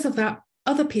because of that,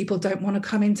 other people don't want to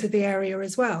come into the area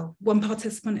as well. One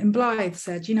participant in Blythe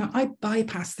said, you know, I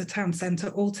bypass the town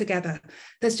centre altogether.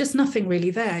 There's just nothing really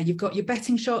there. You've got your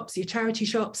betting shops, your charity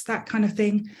shops, that kind of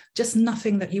thing, just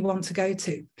nothing that you want to go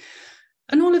to.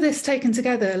 And all of this taken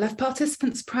together left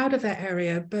participants proud of their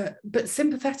area, but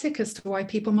sympathetic as to why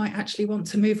people might actually want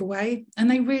to move away.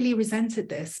 And they really resented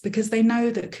this because they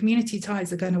know that community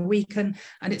ties are going to weaken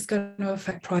and it's going to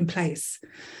affect prime place.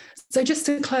 So just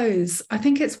to close, I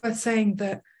think it's worth saying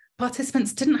that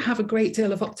participants didn't have a great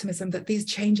deal of optimism that these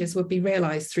changes would be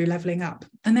realised through levelling up.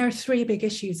 And there are three big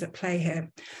issues at play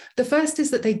here. The first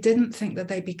is that they didn't think that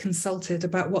they'd be consulted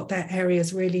about what their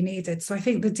areas really needed. So I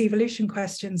think the devolution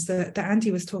questions that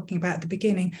Andy was talking about at the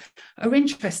beginning are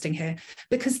interesting here,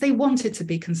 because they wanted to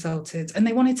be consulted, and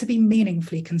they wanted to be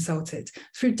meaningfully consulted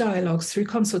through dialogues, through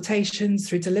consultations,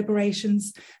 through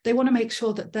deliberations. They want to make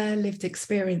sure that their lived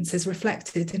experience is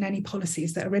reflected in any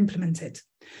policies that are implemented.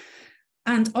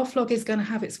 And Oflog is going to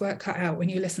have its work cut out when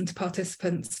you listen to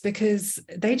participants, because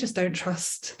they just don't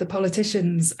trust the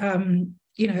politicians,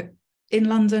 in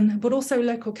London, but also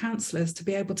local councillors, to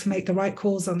be able to make the right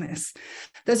calls on this.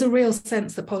 There's a real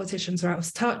sense that politicians are out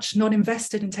of touch, not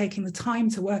invested in taking the time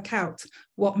to work out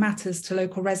what matters to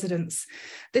local residents.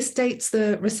 This dates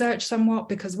the research somewhat,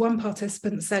 because one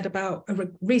participant said about a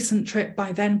recent trip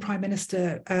by then Prime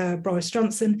Minister Boris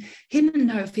Johnson, he didn't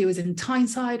know if he was in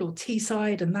Tyneside or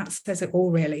Teesside, and that says it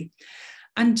all, really.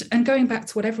 And going back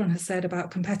to what everyone has said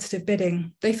about competitive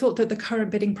bidding, they thought that the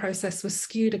current bidding process was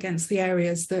skewed against the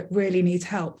areas that really need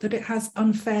help, that it has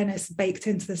unfairness baked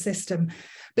into the system,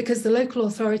 because the local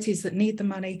authorities that need the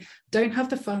money don't have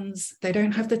the funds, they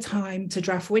don't have the time to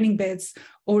draft winning bids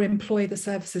or employ the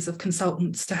services of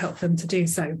consultants to help them to do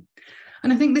so.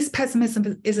 And I think this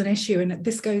pessimism is an issue, and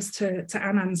this goes to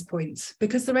Anand's point,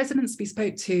 because the residents we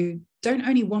spoke to don't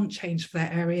only want change for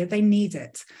their area, they need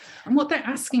it. And what they're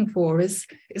asking for is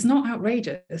not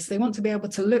outrageous. They want to be able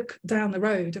to look down the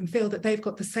road and feel that they've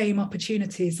got the same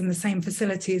opportunities and the same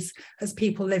facilities as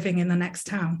people living in the next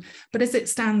town. But as it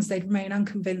stands, they remain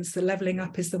unconvinced that levelling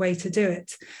up is the way to do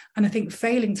it. And I think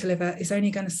failing to deliver is only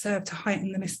going to serve to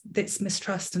heighten this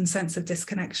mistrust and sense of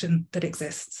disconnection that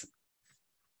exists.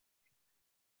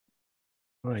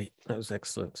 Right, that was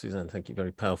excellent, Suzanne. Thank you.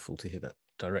 Very powerful to hear that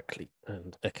directly,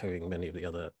 and echoing many of the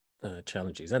other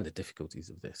challenges and the difficulties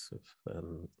of this,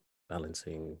 of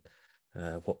balancing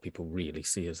what people really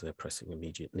see as their pressing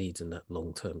immediate needs and that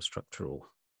long-term structural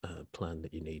plan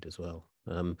that you need as well.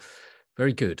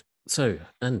 Very good. So,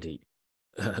 Andy,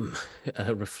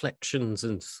 reflections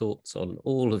and thoughts on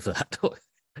all of that,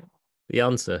 the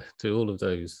answer to all of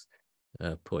those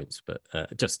points, but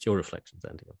just your reflections,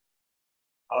 Andy.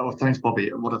 Oh, thanks, Bobby.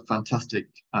 What a fantastic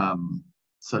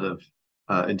set of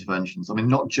interventions. I mean,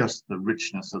 not just the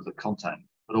richness of the content,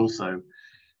 but also it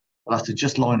lasted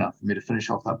just long enough for me to finish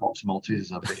off that box of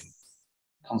Maltesers I've been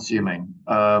consuming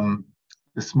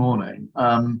this morning.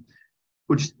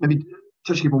 Which maybe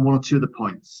touching upon one or two of the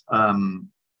points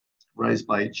raised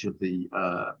by each of the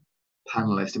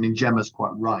panelists. I mean, Gemma's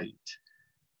quite right.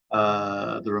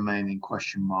 The remaining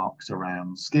question marks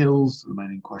around skills, the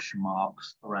remaining question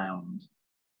marks around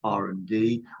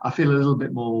R&D. I feel a little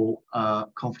bit more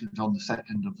confident on the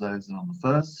second of those than on the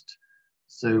first.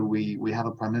 So we have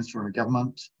a Prime Minister and a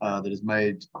government that has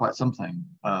made quite something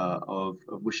of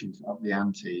wishing to up the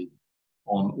ante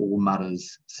on all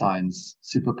matters science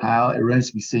superpower. It remains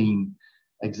to be seen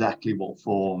exactly what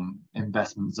form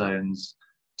investment zones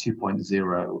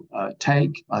 2.0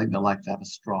 take. I think they'll like to have a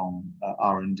strong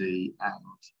R&D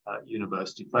and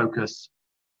university focus.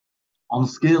 On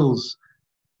skills,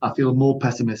 I feel more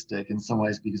pessimistic in some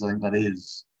ways, because I think that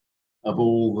is, of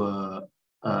all the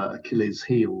Achilles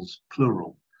heels,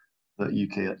 plural, that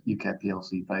UK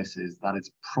PLC faces, that is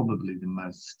probably the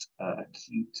most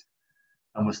acute.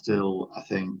 And we're still, I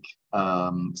think,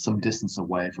 some distance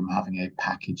away from having a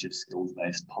package of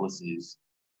skills-based policies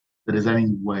that is any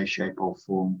way, shape or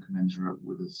form commensurate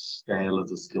with the scale of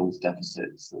the skills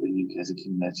deficits that the UK has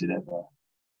accumulated over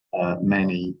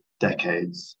many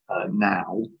decades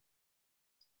now.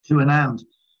 To an end,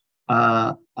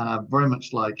 and I very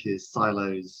much like his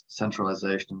silos,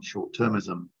 centralisation and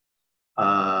short-termism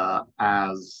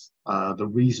as the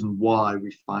reason why we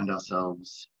find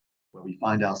ourselves where we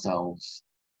find ourselves,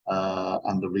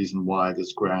 and the reason why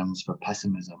there's grounds for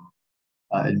pessimism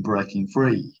in breaking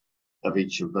free of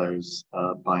each of those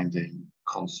binding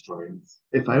constraints,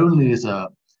 if only as a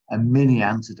mini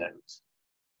antidote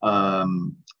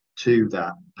to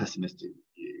that pessimistic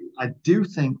view. I do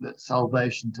think that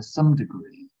salvation to some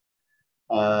degree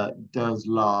does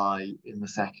lie in the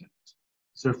second.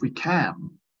 So if we can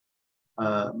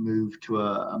move to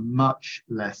a much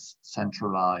less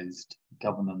centralized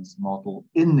governance model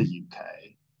in the UK,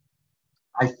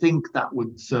 I think that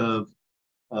would serve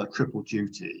triple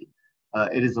duty.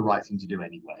 It is the right thing to do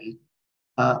anyway,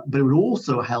 but it would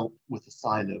also help with the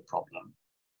silo problem.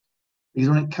 Because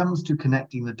when it comes to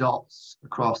connecting the dots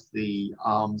across the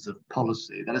arms of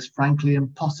policy, that is frankly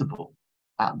impossible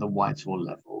at the Whitehall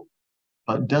level,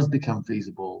 but does become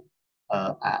feasible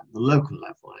at the local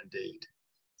level. Indeed,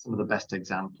 some of the best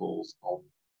examples of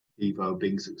Devo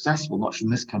being successful, not just in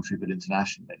this country, but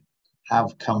internationally,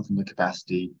 have come from the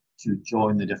capacity to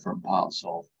join the different parts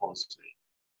of policy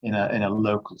in a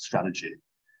local strategy.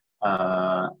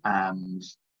 And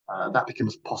that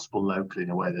becomes possible locally in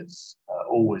a way that's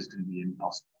always going to be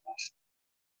impossible nationally.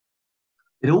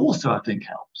 It also, I think,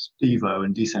 helps Devo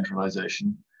and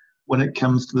decentralization when it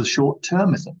comes to the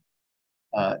short-termism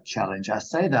challenge. I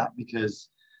say that because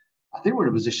I think we're in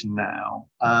a position now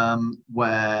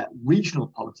where regional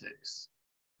politics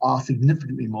are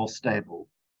significantly more stable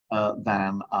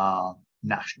than our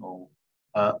national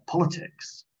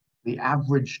politics. The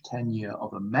average tenure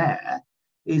of a mayor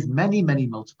is many, many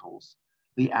multiples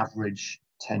the average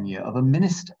tenure of a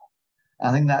minister.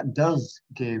 I think that does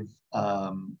give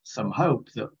some hope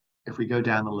that if we go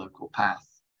down the local path,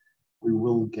 we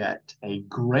will get a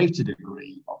greater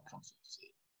degree of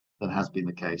consistency than has been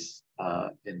the case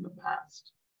in the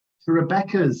past. To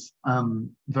Rebecca's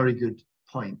very good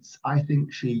points, I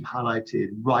think she highlighted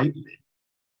rightly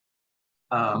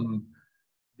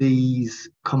these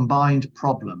combined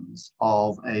problems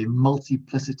of a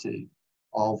multiplicity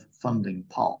of funding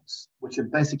pots, which are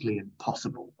basically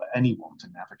impossible for anyone to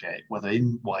navigate, whether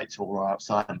in Whitehall or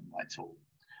outside of Whitehall,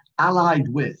 allied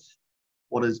with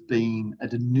what has been a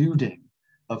denuding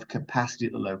of capacity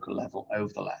at the local level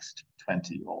over the last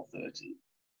 20 or 30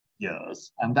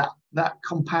 years. And that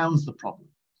compounds the problem.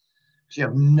 You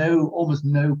have almost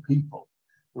no people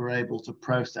who are able to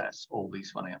process all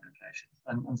these funding applications.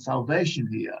 And salvation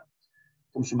here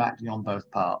comes from acting on both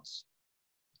parts,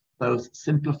 both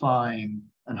simplifying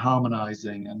and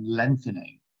harmonizing and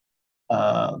lengthening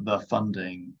the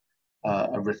funding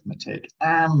arithmetic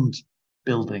and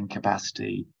building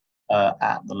capacity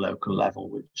at the local level,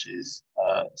 which is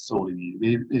sorely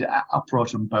needed. It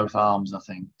upright on both arms, I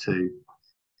think, to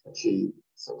achieve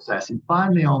success. And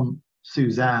finally, on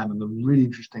Suzanne and the really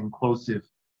interesting qualitative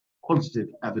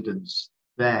evidence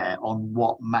there on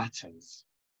what matters.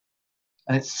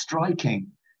 And it's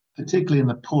striking, particularly in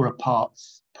the poorer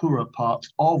parts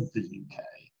of the UK,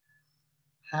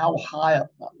 how high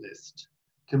up that list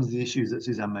comes the issues that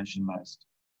Suzanne mentioned most,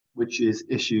 which is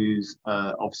issues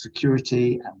of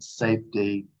security and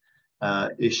safety,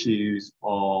 issues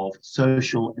of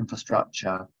social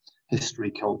infrastructure,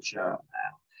 history, culture,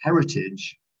 and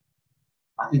heritage.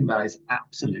 I think that is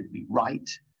absolutely right.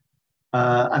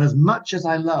 And as much as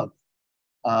I love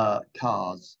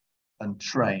cars and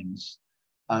trains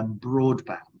and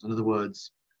broadband, in other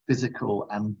words, physical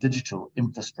and digital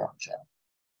infrastructure,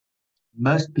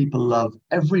 most people love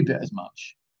every bit as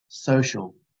much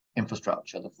social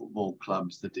infrastructure, the football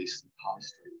clubs, the decent high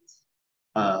streets,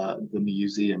 the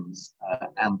museums,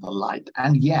 and the like.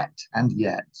 And yet,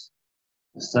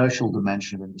 the social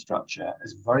dimension of infrastructure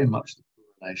is very much the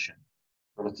correlation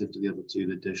relative to the other two,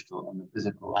 the digital and the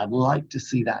physical. I'd like to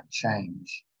see that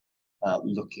change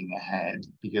looking ahead,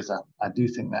 because I do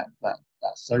think that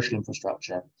social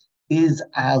infrastructure is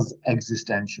as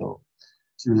existential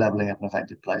to levelling up and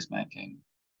effective placemaking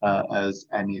as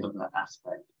any other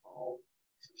aspect of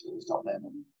stop there.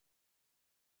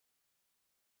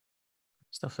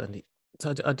 Stuff, Andy.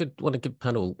 So I did want to give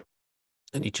panel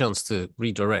any chance to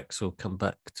redirect or come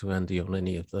back to Andy on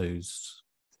any of those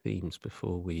themes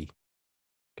before we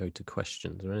go to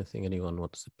questions, or anything anyone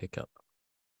wants to pick up,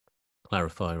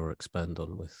 clarify or expand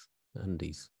on with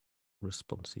Andy's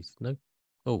responses. No?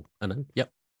 Oh, Anand,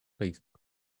 yep, please.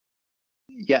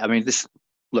 Yeah, I mean,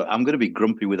 look, I'm going to be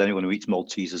grumpy with anyone who eats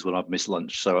Maltesers when I've missed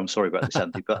lunch, so I'm sorry about this,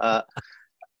 Andy. But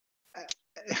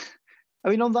I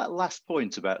mean, on that last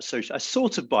point about social, I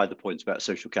sort of buy the point about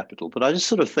social capital, but I just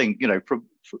sort of think, from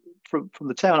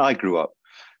the town I grew up,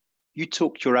 you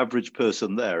talk to your average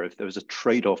person there, if there was a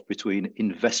trade-off between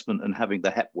investment and having the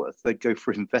Hepworth, they'd go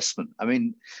for investment. I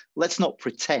mean, let's not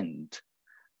pretend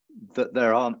that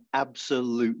there aren't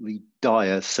absolutely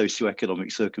dire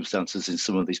socioeconomic circumstances in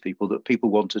some of these people that people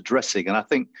want addressing. And I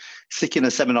think sticking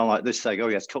a seminar like this saying, oh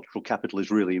yes, cultural capital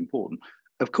is really important.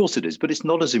 Of course it is, but it's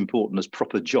not as important as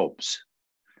proper jobs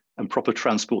and proper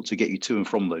transport to get you to and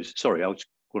from those. Sorry, I just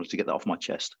wanted to get that off my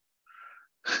chest.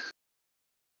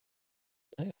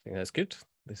 I think that's good.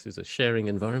 This is a sharing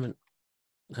environment,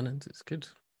 Anand. It's good.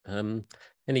 Any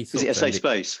thoughts? Is it a safe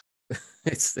Andy? space?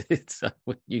 It's. I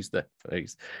would use that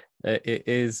phrase. It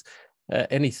is.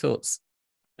 Any thoughts,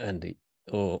 Andy?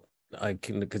 Or I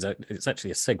can, because it's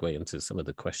actually a segue into some of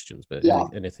the questions. But yeah.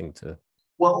 Anything to?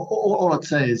 Well, all I'd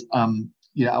say is,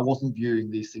 I wasn't viewing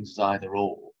these things as either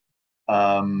or.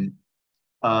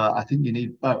 I think you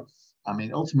need both. I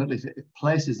mean, ultimately, if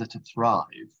places are to thrive,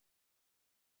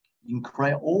 you can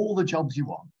create all the jobs you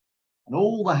want and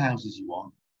all the houses you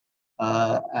want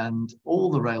and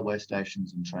all the railway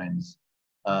stations and trains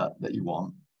that you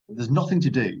want. But there's nothing to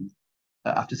do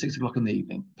after 6 o'clock in the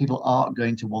evening. People aren't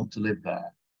going to want to live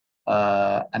there,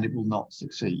 and it will not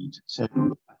succeed. So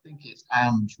I think it's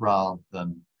and rather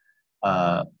than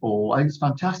or. I think it's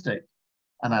fantastic,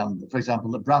 and for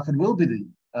example, that Bradford will be the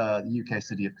UK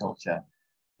City of Culture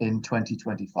in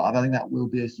 2025. I think that will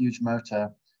be a huge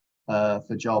motor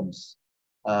for jobs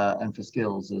and for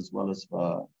skills as well as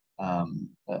for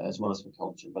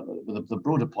culture. But the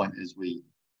broader point is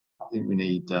I think we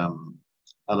need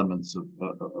elements of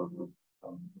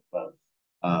both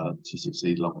to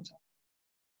succeed long term.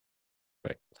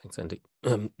 Great, thanks, Andy.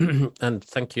 And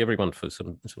thank you everyone for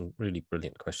some really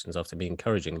brilliant questions. After me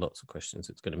encouraging lots of questions,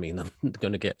 it's going to mean I'm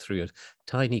going to get through a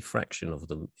tiny fraction of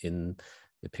them in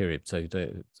the period. So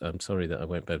I'm sorry that I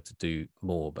won't be able to do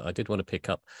more, but I did want to pick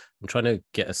up. I'm trying to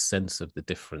get a sense of the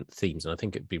different themes, and I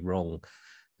think it'd be wrong,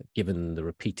 given the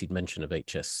repeated mention of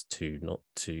HS2, not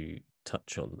to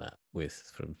touch on that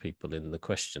from people in the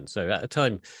question. So at a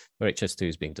time where HS2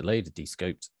 is being delayed,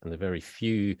 descoped, and the very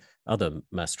few other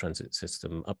mass transit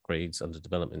system upgrades under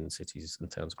development in cities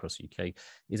and towns across the UK,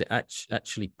 is it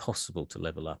actually possible to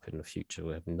level up in the future?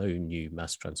 We have no new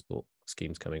mass transport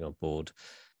schemes coming on board,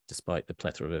 despite the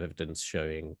plethora of evidence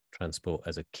showing transport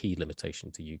as a key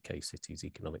limitation to UK cities'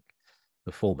 economic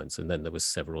performance. And then there was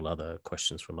several other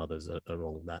questions from others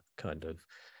along that kind of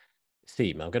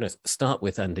theme. I'm going to start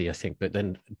with Andy, I think, but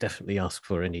then definitely ask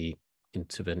for any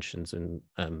interventions and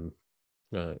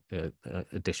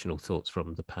additional thoughts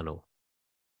from the panel.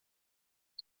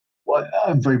 Well,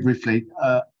 very briefly,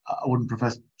 I wouldn't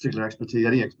profess particular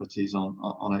any expertise on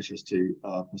HS2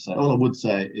 per se. All I would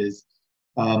say is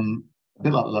a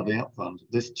bit like the Levelling Up Fund,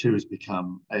 this too has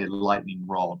become a lightning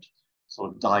rod sort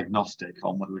of diagnostic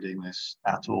on whether we're doing this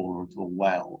at all or at all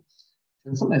well.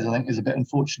 In some ways, I think is a bit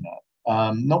unfortunate.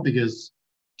 Not because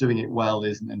doing it well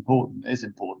isn't important, it is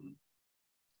important.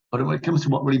 But when it comes to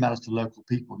what really matters to local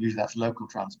people, usually that's local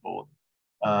transport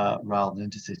rather than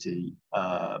intercity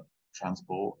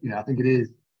transport. I think it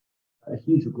is a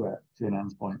huge regret, to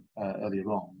Anne's point earlier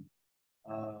on,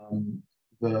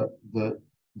 that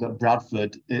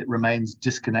Bradford, it remains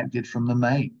disconnected from the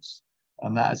mains.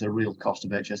 And that is a real cost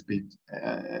of HS2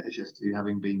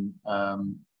 having been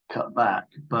cut back.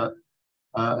 But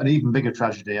an even bigger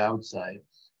tragedy, I would say,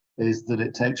 is that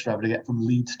it takes forever to get from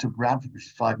Leeds to Bradford, which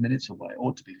is 5 minutes away,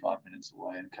 ought to be 5 minutes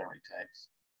away, and currently takes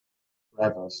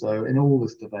forever. So in all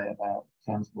this debate about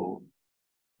transport,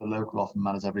 the local often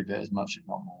matters every bit as much, if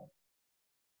not more.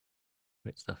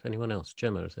 Great stuff. Anyone else?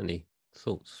 Gemma, any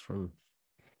thoughts from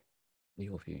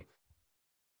your view?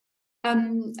 I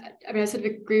mean, I sort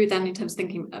of agree with Andy in terms of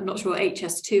thinking, I'm not sure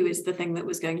HS2 is the thing that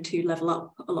was going to level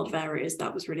up a lot of areas.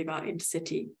 That was really about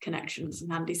intercity connections.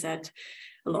 And Andy said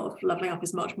a lot of levelling up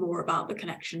is much more about the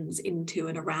connections into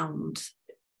and around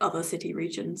other city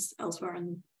regions elsewhere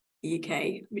in the UK.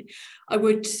 I mean, I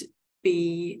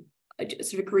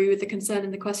sort of agree with the concern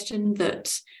in the question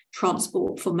that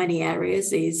transport for many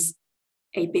areas is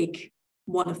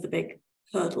one of the big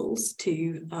hurdles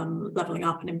to levelling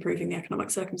up and improving the economic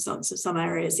circumstances of some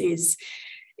areas is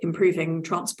improving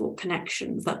transport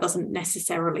connections. That doesn't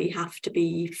necessarily have to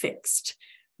be fixed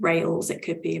rails. It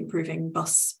could be improving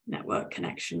bus network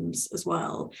connections as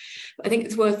well. But I think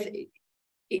it's worth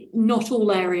not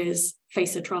all areas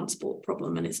face a transport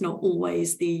problem, and it's not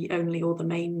always the only or the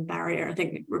main barrier. I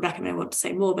think Rebecca may want to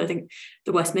say more, but I think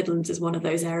the West Midlands is one of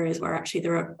those areas where actually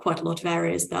there are quite a lot of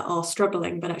areas that are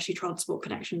struggling, but actually transport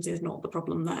connections is not the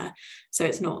problem there. So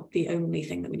it's not the only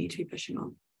thing that we need to be pushing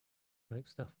on. Great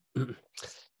stuff.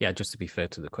 Yeah, just to be fair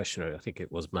to the questioner, I think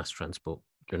it was mass transport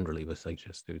generally with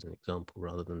HS2 as an example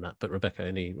rather than that. But Rebecca,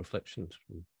 any reflections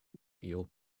from your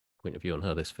point of view on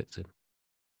how this fits in?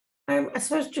 I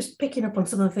suppose just picking up on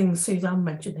some of the things Suzanne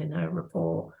mentioned in her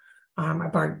report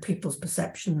about people's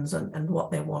perceptions and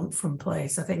what they want from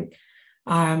place. I think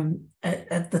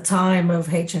at the time of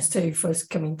HS2 first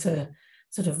coming to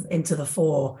sort of into the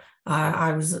fore,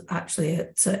 I was actually I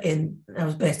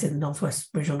was based in the Northwest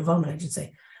Regional Development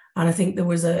Agency, and I think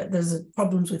there's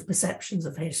problems with perceptions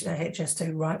of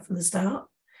HS2 right from the start,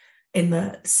 in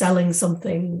that selling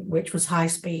something which was high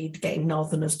speed, getting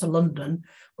northerners to London,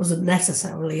 wasn't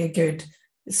necessarily a good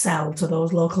sell to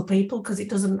those local people because it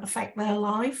doesn't affect their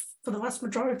life for the vast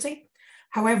majority.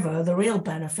 However, the real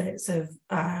benefits of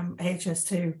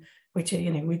HS2, which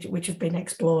have been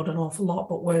explored an awful lot,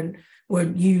 but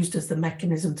weren't used as the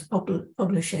mechanism to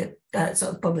publicise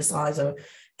or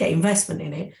get investment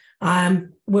in it,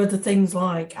 were the things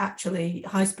like actually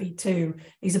High Speed 2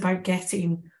 is about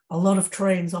getting a lot of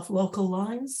trains off local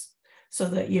lines so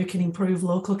that you can improve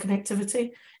local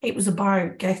connectivity. It was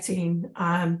about getting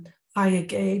higher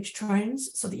gauge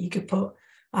trains so that you could put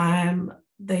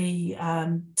They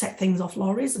take things off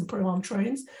lorries and put them on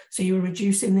trains, so you were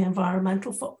reducing the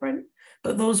environmental footprint.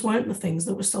 But those weren't the things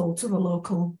that were sold to the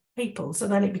local people. So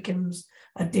then it becomes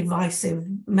a divisive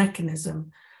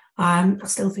mechanism. I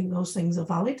still think those things are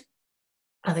valid.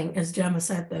 I think, as Gemma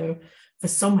said, though, for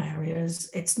some areas,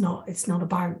 it's not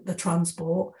about the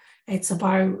transport. It's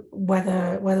about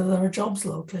whether there are jobs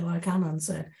locally, like Anand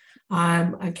said,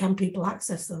 and can people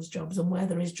access those jobs, and where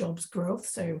there is jobs growth.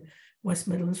 So West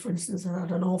Midlands, for instance, has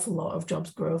had an awful lot of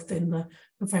jobs growth in the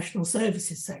professional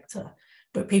services sector,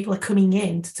 but people are coming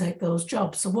in to take those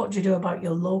jobs. So what do you do about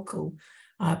your local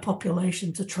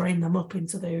population to train them up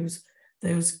into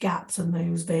those gaps and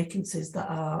those vacancies that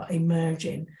are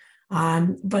emerging?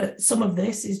 But some of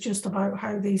this is just about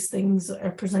how these things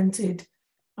are presented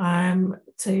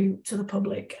to the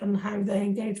public and how they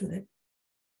engage with it.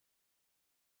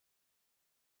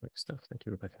 Great stuff. Thank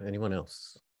you, Rebecca. Anyone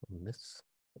else on this?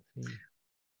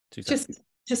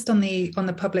 Just on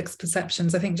the public's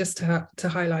perceptions, I think just to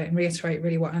highlight and reiterate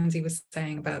really what Andy was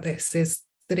saying about this is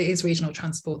that it is regional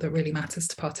transport that really matters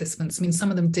to participants. I mean, some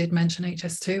of them did mention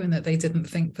HS2 and that they didn't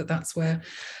think that that's where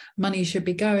money should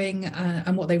be going,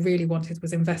 and what they really wanted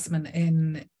was investment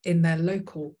in their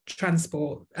local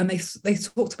transport. And they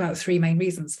talked about three main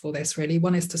reasons for this, really.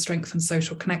 One is to strengthen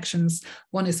social connections,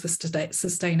 one is for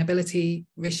sustainability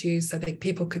issues, so that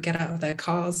people could get out of their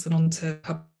cars and onto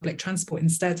public transport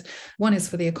instead. One is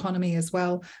for the economy as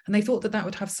well, and they thought that that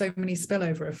would have so many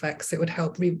spillover effects. It would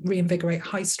help reinvigorate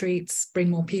high streets, bring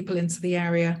more people into the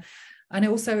area. And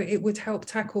also it would help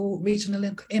tackle regional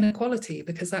inequality,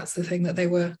 because that's the thing that they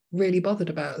were really bothered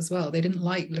about as well. They didn't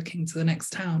like looking to the next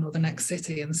town or the next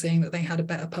city and seeing that they had a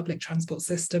better public transport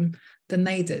system than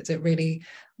they did. It really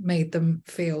made them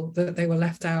feel that they were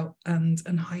left out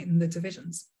and heightened the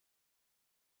divisions.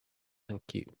 Thank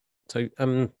you. So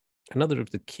another of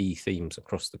the key themes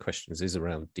across the questions is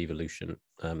around devolution.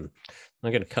 I'm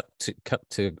going to cut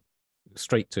to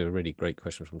straight to a really great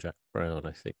question from Jack Brown,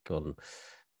 I think, on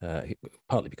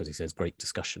partly because he says great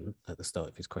discussion at the start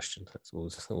of his question. That's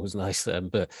always nice.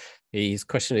 But his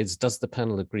question is, does the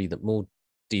panel agree that more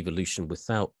devolution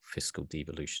without fiscal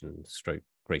devolution stroke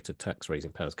greater tax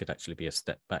raising powers could actually be a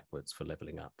step backwards for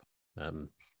levelling up?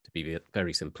 To be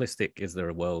very simplistic, is there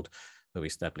a world where we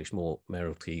establish more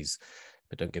mayoralties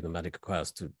but don't give them adequate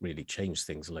powers to really change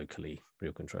things locally,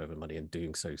 real control over money, and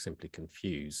doing so simply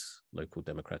confuse local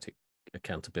democratic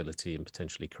accountability and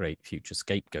potentially create future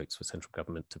scapegoats for central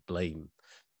government to blame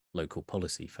local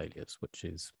policy failures, which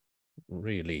is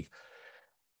really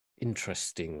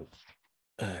interesting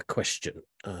question.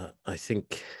 I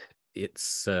think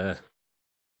it's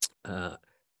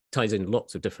ties in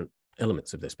lots of different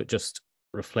elements of this, but just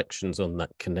reflections on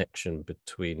that connection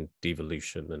between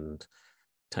devolution and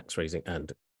tax raising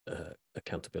and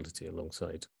accountability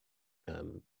alongside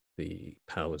the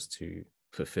powers to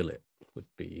fulfill it would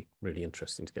be really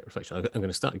interesting to get reflection. I'm going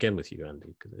to start again with you,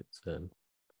 Andy, because it's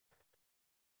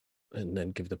and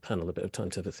then give the panel a bit of time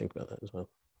to have a think about that as well.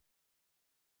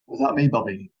 Was that me,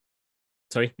 Bobby?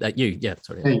 Sorry, you. Yeah,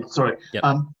 sorry. Hey, sorry. Yep.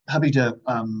 Happy to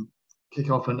kick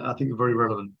off, and I think a very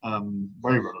relevant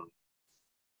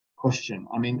question.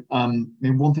 I mean,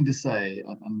 one thing to say,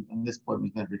 and this point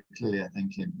was made very clearly, I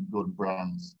think, in Gordon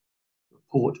Brown's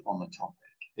report on the topic,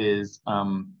 is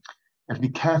you have to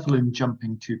be careful in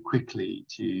jumping too quickly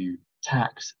to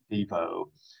tax Devo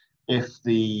if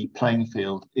the playing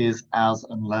field is as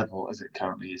unlevel as it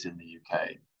currently is in the UK.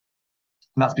 And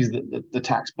that's because the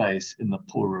tax base in the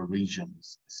poorer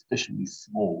regions is sufficiently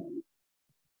small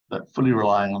that fully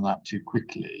relying on that too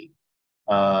quickly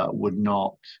would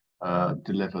not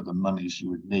deliver the monies you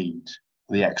would need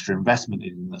for the extra investment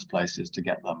in those places to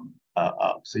get them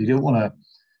up. So you don't want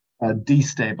to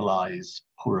destabilize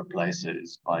poorer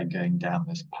places by going down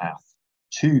this path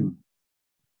too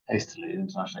hastily.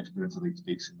 International experience, I think,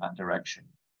 speaks in that direction.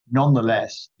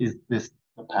 Nonetheless, is this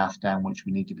the path down which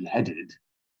we need to be headed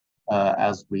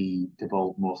as we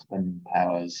devolve more spending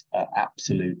powers?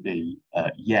 Absolutely,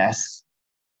 yes.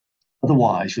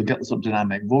 Otherwise, you'll get the sort of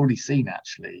dynamic we've already seen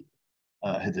actually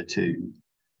hitherto,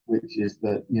 which is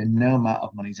that no amount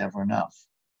of money is ever enough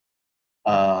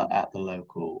at the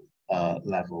local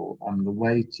level. And the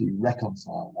way to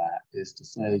reconcile that is to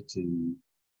say to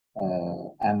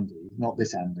Andy, not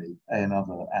this Andy,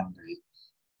 another Andy,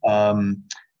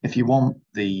 if you want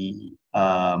the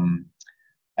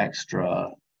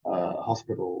extra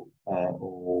hospital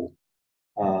or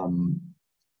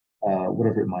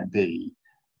whatever it might be,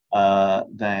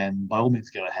 then by all means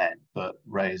go ahead, but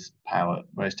raise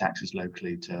taxes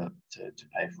locally to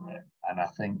pay for it. And I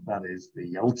think that is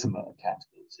the ultimate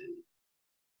accountability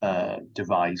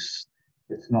device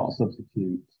It's not a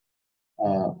substitute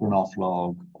for an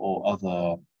offlog or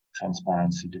other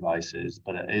transparency devices,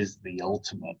 but it is the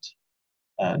ultimate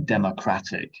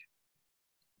democratic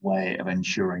way of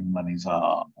ensuring monies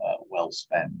are well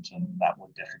spent, and that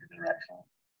would definitely be the direction.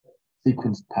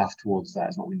 Sequenced path towards that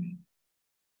is what we need.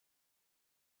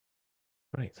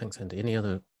 Great, thanks, Andy. Any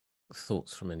other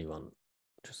thoughts from anyone?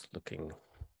 Just looking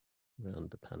around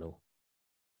the panel.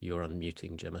 You're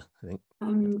unmuting, Gemma, I think.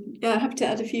 Yeah, I have to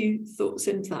add a few thoughts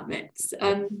into that mix.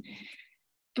 I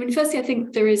mean, firstly, I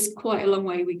think there is quite a long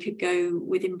way we could go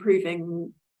with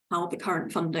improving how the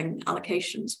current funding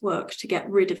allocations work to get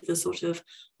rid of the sort of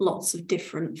lots of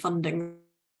different funding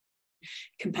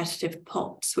competitive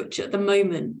pots, which at the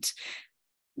moment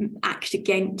act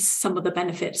against some of the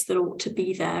benefits that ought to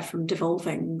be there from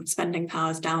devolving spending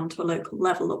powers down to a local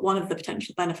level. That one of the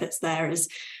potential benefits there is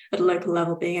at a local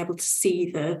level being able to see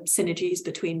the synergies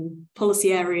between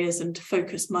policy areas and to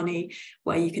focus money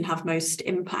where you can have most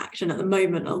impact. And at the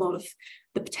moment, a lot of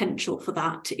the potential for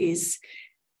that is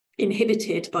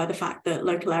inhibited by the fact that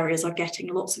local areas are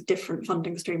getting lots of different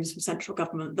funding streams from central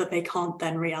government that they can't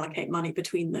then reallocate money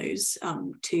between those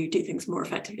to do things more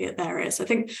effectively at their area. So I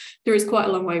think there is quite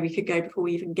a long way we could go before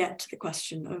we even get to the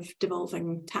question of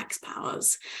devolving tax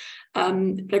powers. But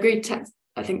I agree,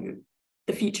 I think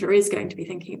the future is going to be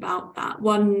thinking about that.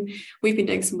 One, we've been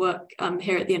doing some work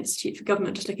here at the Institute for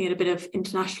Government, just looking at a bit of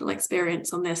international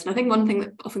experience on this. And I think one thing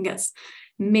that often gets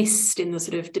missed in the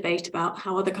sort of debate about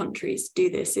how other countries do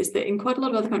this is that in quite a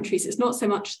lot of other countries, it's not so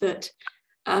much that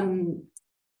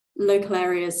local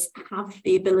areas have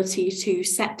the ability to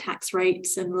set tax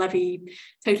rates and levy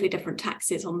totally different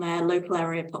taxes on their local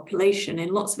area population.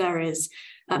 In lots of areas,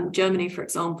 Germany, for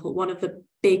example, one of the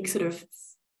big sort of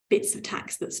bits of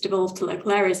tax that's devolved to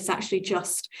local areas is actually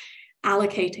just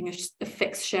allocating a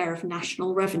fixed share of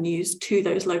national revenues to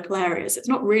those local areas. It's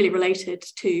not really related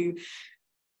to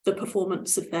the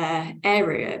performance of their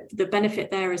area. The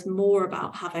benefit there is more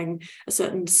about having a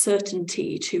certain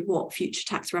certainty to what future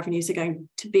tax revenues are going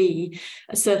to be,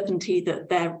 a certainty that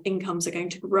their incomes are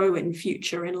going to grow in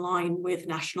future in line with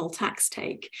national tax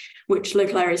take, which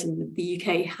local areas in the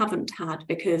UK haven't had,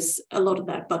 because a lot of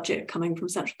their budget coming from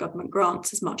central government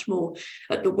grants is much more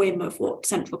at the whim of what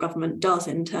central government does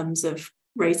in terms of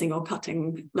raising or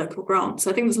cutting local grants.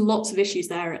 So I think there's lots of issues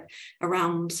there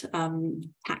around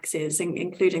taxes,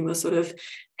 including the sort of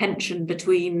tension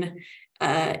between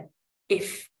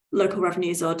if local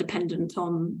revenues are dependent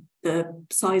on the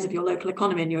size of your local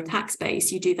economy and your tax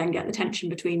base, you do then get the tension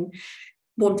between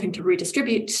wanting to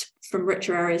redistribute from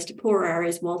richer areas to poorer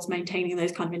areas whilst maintaining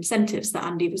those kind of incentives that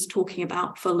Andy was talking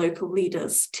about for local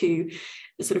leaders to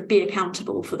sort of be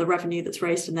accountable for the revenue that's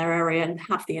raised in their area and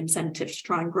have the incentive to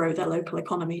try and grow their local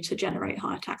economy to generate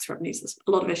higher tax revenues. There's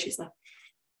a lot of issues there.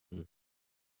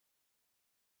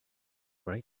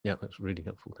 Great. Yeah, that's really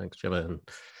helpful. Thanks, Gemma.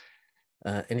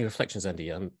 And any reflections,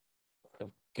 Andy? I'm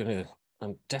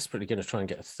desperately going to try and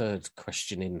get a third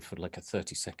question in for like a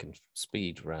 30-second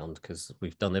speed round, because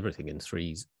we've done everything in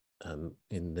threes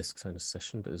in this kind of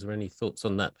session. But is there any thoughts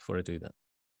on that before I do that,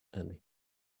 Andy?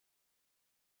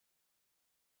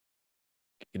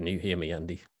 Can you hear me,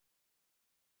 Andy?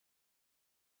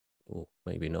 Or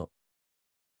maybe not.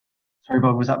 Sorry,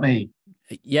 Bob, was that me?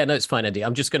 Yeah, no, it's fine, Andy.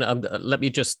 I'm just going to let me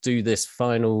just do this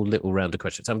final little round of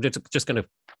questions. I'm just going to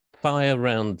fire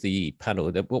around the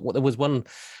panel. There was one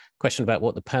question about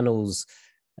what the panel's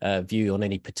view on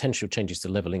any potential changes to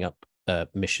levelling up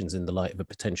missions in the light of a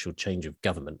potential change of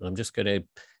government. And I'm just going to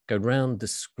go round the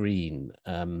screen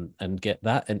and get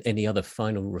that and any other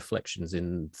final reflections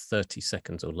in 30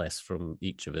 seconds or less from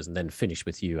each of us, and then finish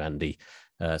with you, Andy.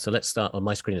 So let's start on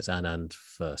my screen. It's Anand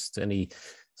first. Any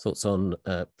thoughts on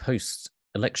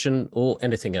post-election or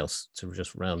anything else to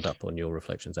just round up on your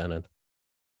reflections, Anand?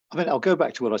 I mean, I'll go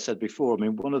back to what I said before. I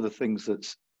mean, one of the things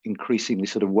that's increasingly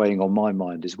sort of weighing on my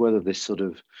mind is whether this sort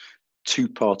of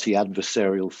two-party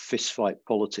adversarial fistfight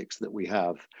politics that we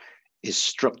have is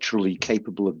structurally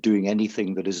capable of doing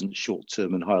anything that isn't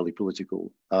short-term and highly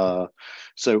political.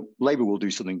 So Labour will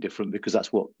do something different because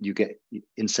that's what you get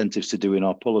incentives to do in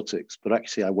our politics. But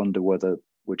actually, I wonder whether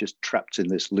we're just trapped in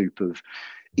this loop of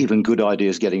even good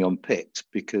ideas getting unpicked,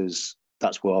 because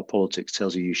that's what our politics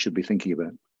tells you should be thinking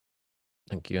about.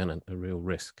 Thank you, Anna. A real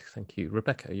risk. Thank you.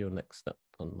 Rebecca, you're next up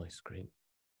on my screen.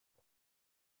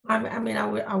 I mean,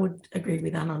 I would agree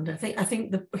with Anand. I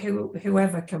think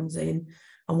whoever comes in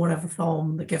and whatever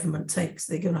form the government takes,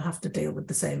 they're going to have to deal with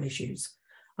the same issues.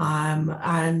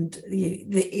 And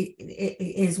it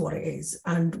is what it is.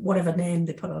 And whatever name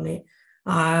they put on it,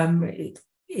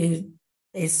 it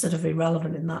is sort of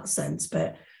irrelevant in that sense.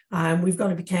 But We've got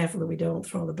to be careful that we don't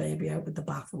throw the baby out with the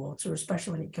bathwater,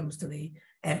 especially when it comes to the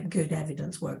good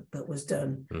evidence work that was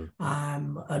done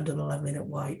under the Levelling Up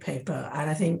White Paper. And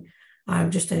I think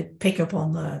just to pick up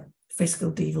on the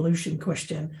fiscal devolution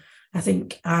question, I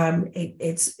think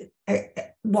it's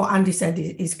what Andy said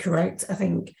is correct. I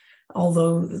think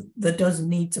although there does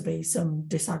need to be some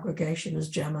disaggregation, as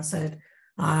Gemma said,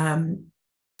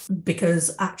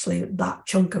 because actually that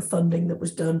chunk of funding that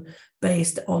was done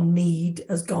based on need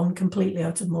has gone completely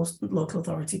out of most local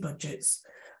authority budgets.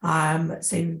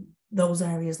 So those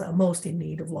areas that are most in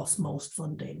need have lost most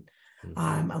funding.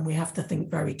 And we have to think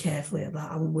very carefully of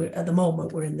that. And at the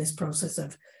moment, we're in this process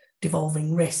of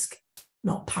devolving risk,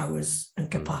 not powers and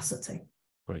capacity.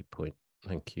 Great point.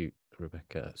 Thank you,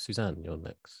 Rebecca. Suzanne, you're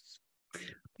next.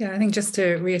 Yeah, I think just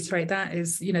to reiterate that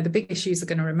is, the big issues are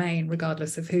going to remain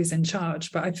regardless of who's in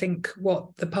charge. But I think what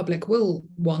the public will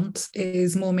want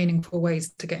is more meaningful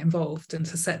ways to get involved and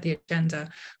to set the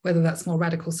agenda, whether that's more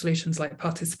radical solutions like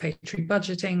participatory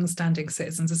budgeting, standing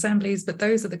citizens' assemblies. But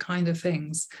those are the kind of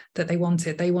things that they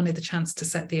wanted. They wanted the chance to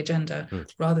set the agenda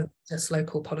rather than just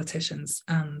local politicians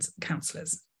and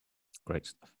councillors. Great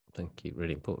stuff. Thank you.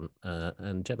 Really important.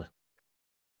 And Gemma.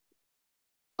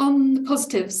 On the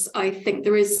positives, I think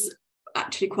there is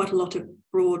actually quite a lot of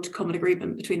broad common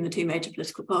agreement between the two major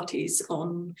political parties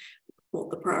on what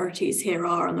the priorities here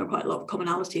are, and there are quite a lot of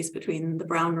commonalities between the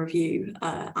Brown Review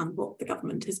and what the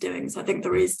government is doing. So I think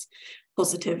there is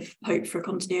positive hope for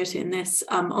continuity in this.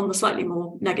 On the slightly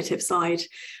more negative side,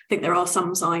 I think there are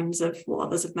some signs of what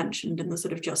others have mentioned in the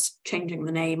sort of just changing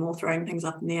the name or throwing things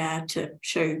up in the air to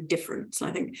show difference. And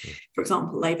I think, for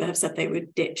example, Labour have said they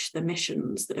would ditch the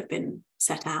missions that have been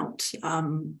set out,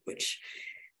 which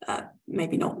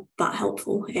maybe not that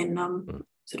helpful in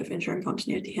sort of ensuring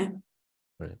continuity here.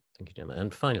 Right. Thank you, Gemma.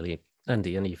 And finally,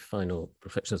 Andy, any final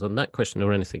reflections on that question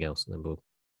or anything else, and then we'll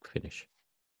finish.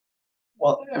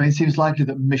 Well, I mean, it seems likely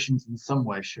that missions in some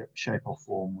way, shape or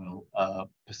form will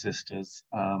persist, as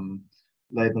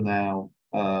Labour now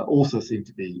also seem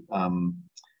to be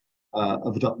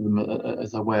have adopted them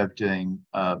as a way of doing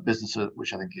business,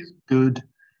 which I think is good.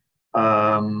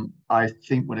 I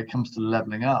think when it comes to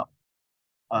levelling up,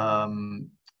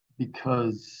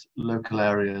 because local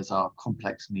areas are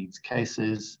complex needs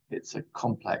cases, it's a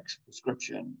complex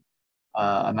prescription.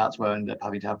 And that's where I end up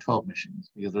having to have 12 missions,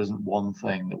 because there isn't one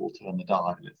thing that will turn the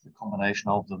dial. It's the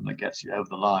combination of them that gets you over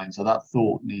the line. So that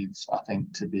thought needs, I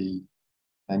think, to be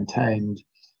maintained.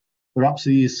 There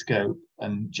absolutely is scope,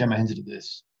 and Gemma hinted at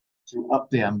this, to up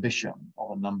the ambition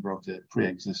of a number of the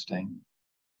pre-existing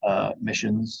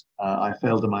missions. I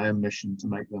failed in my own mission to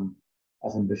make them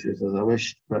as ambitious as I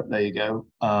wished, but there you go.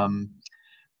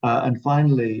 And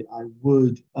finally, I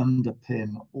would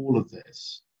underpin all of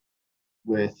this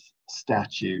with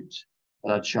statute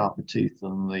that had sharper teeth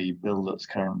than the bill that's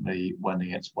currently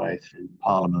wending its way through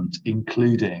Parliament,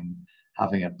 including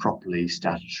having a properly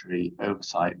statutory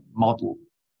oversight model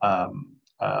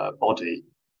body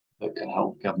that can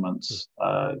help governments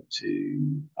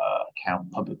to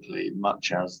account publicly,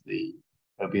 much as the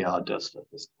OBR does for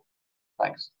fiscal.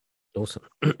 Thanks. Awesome.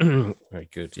 Very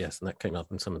good. Yes, and that came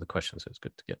up in some of the questions, so it's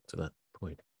good to get to that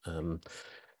point.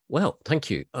 Well, thank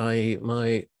you.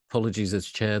 My apologies as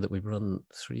chair that we've run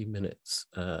 3 minutes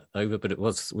over, but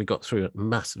we got through a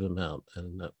massive amount,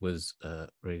 and that was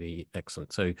really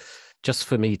excellent. So just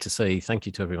for me to say thank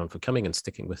you to everyone for coming and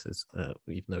sticking with us,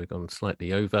 even though we've gone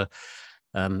slightly over.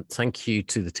 Thank you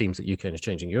to the teams at UK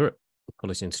Changing Europe,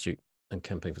 Policy Institute and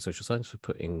Campaign for Social Science for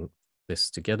putting this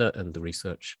together and the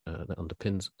research that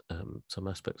underpins some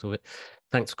aspects of it.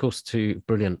 Thanks, of course, to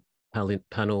brilliant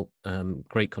panel,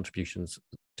 great contributions,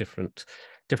 different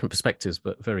perspectives,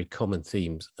 but very common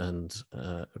themes, and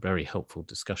a very helpful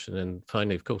discussion. And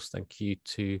finally, of course, thank you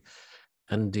to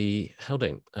Andy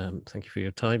Haldane. Thank you for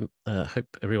your time. Hope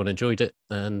everyone enjoyed it,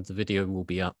 and the video will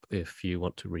be up if you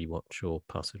want to rewatch or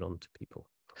pass it on to people.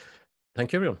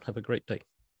 Thank you, everyone. Have a great day.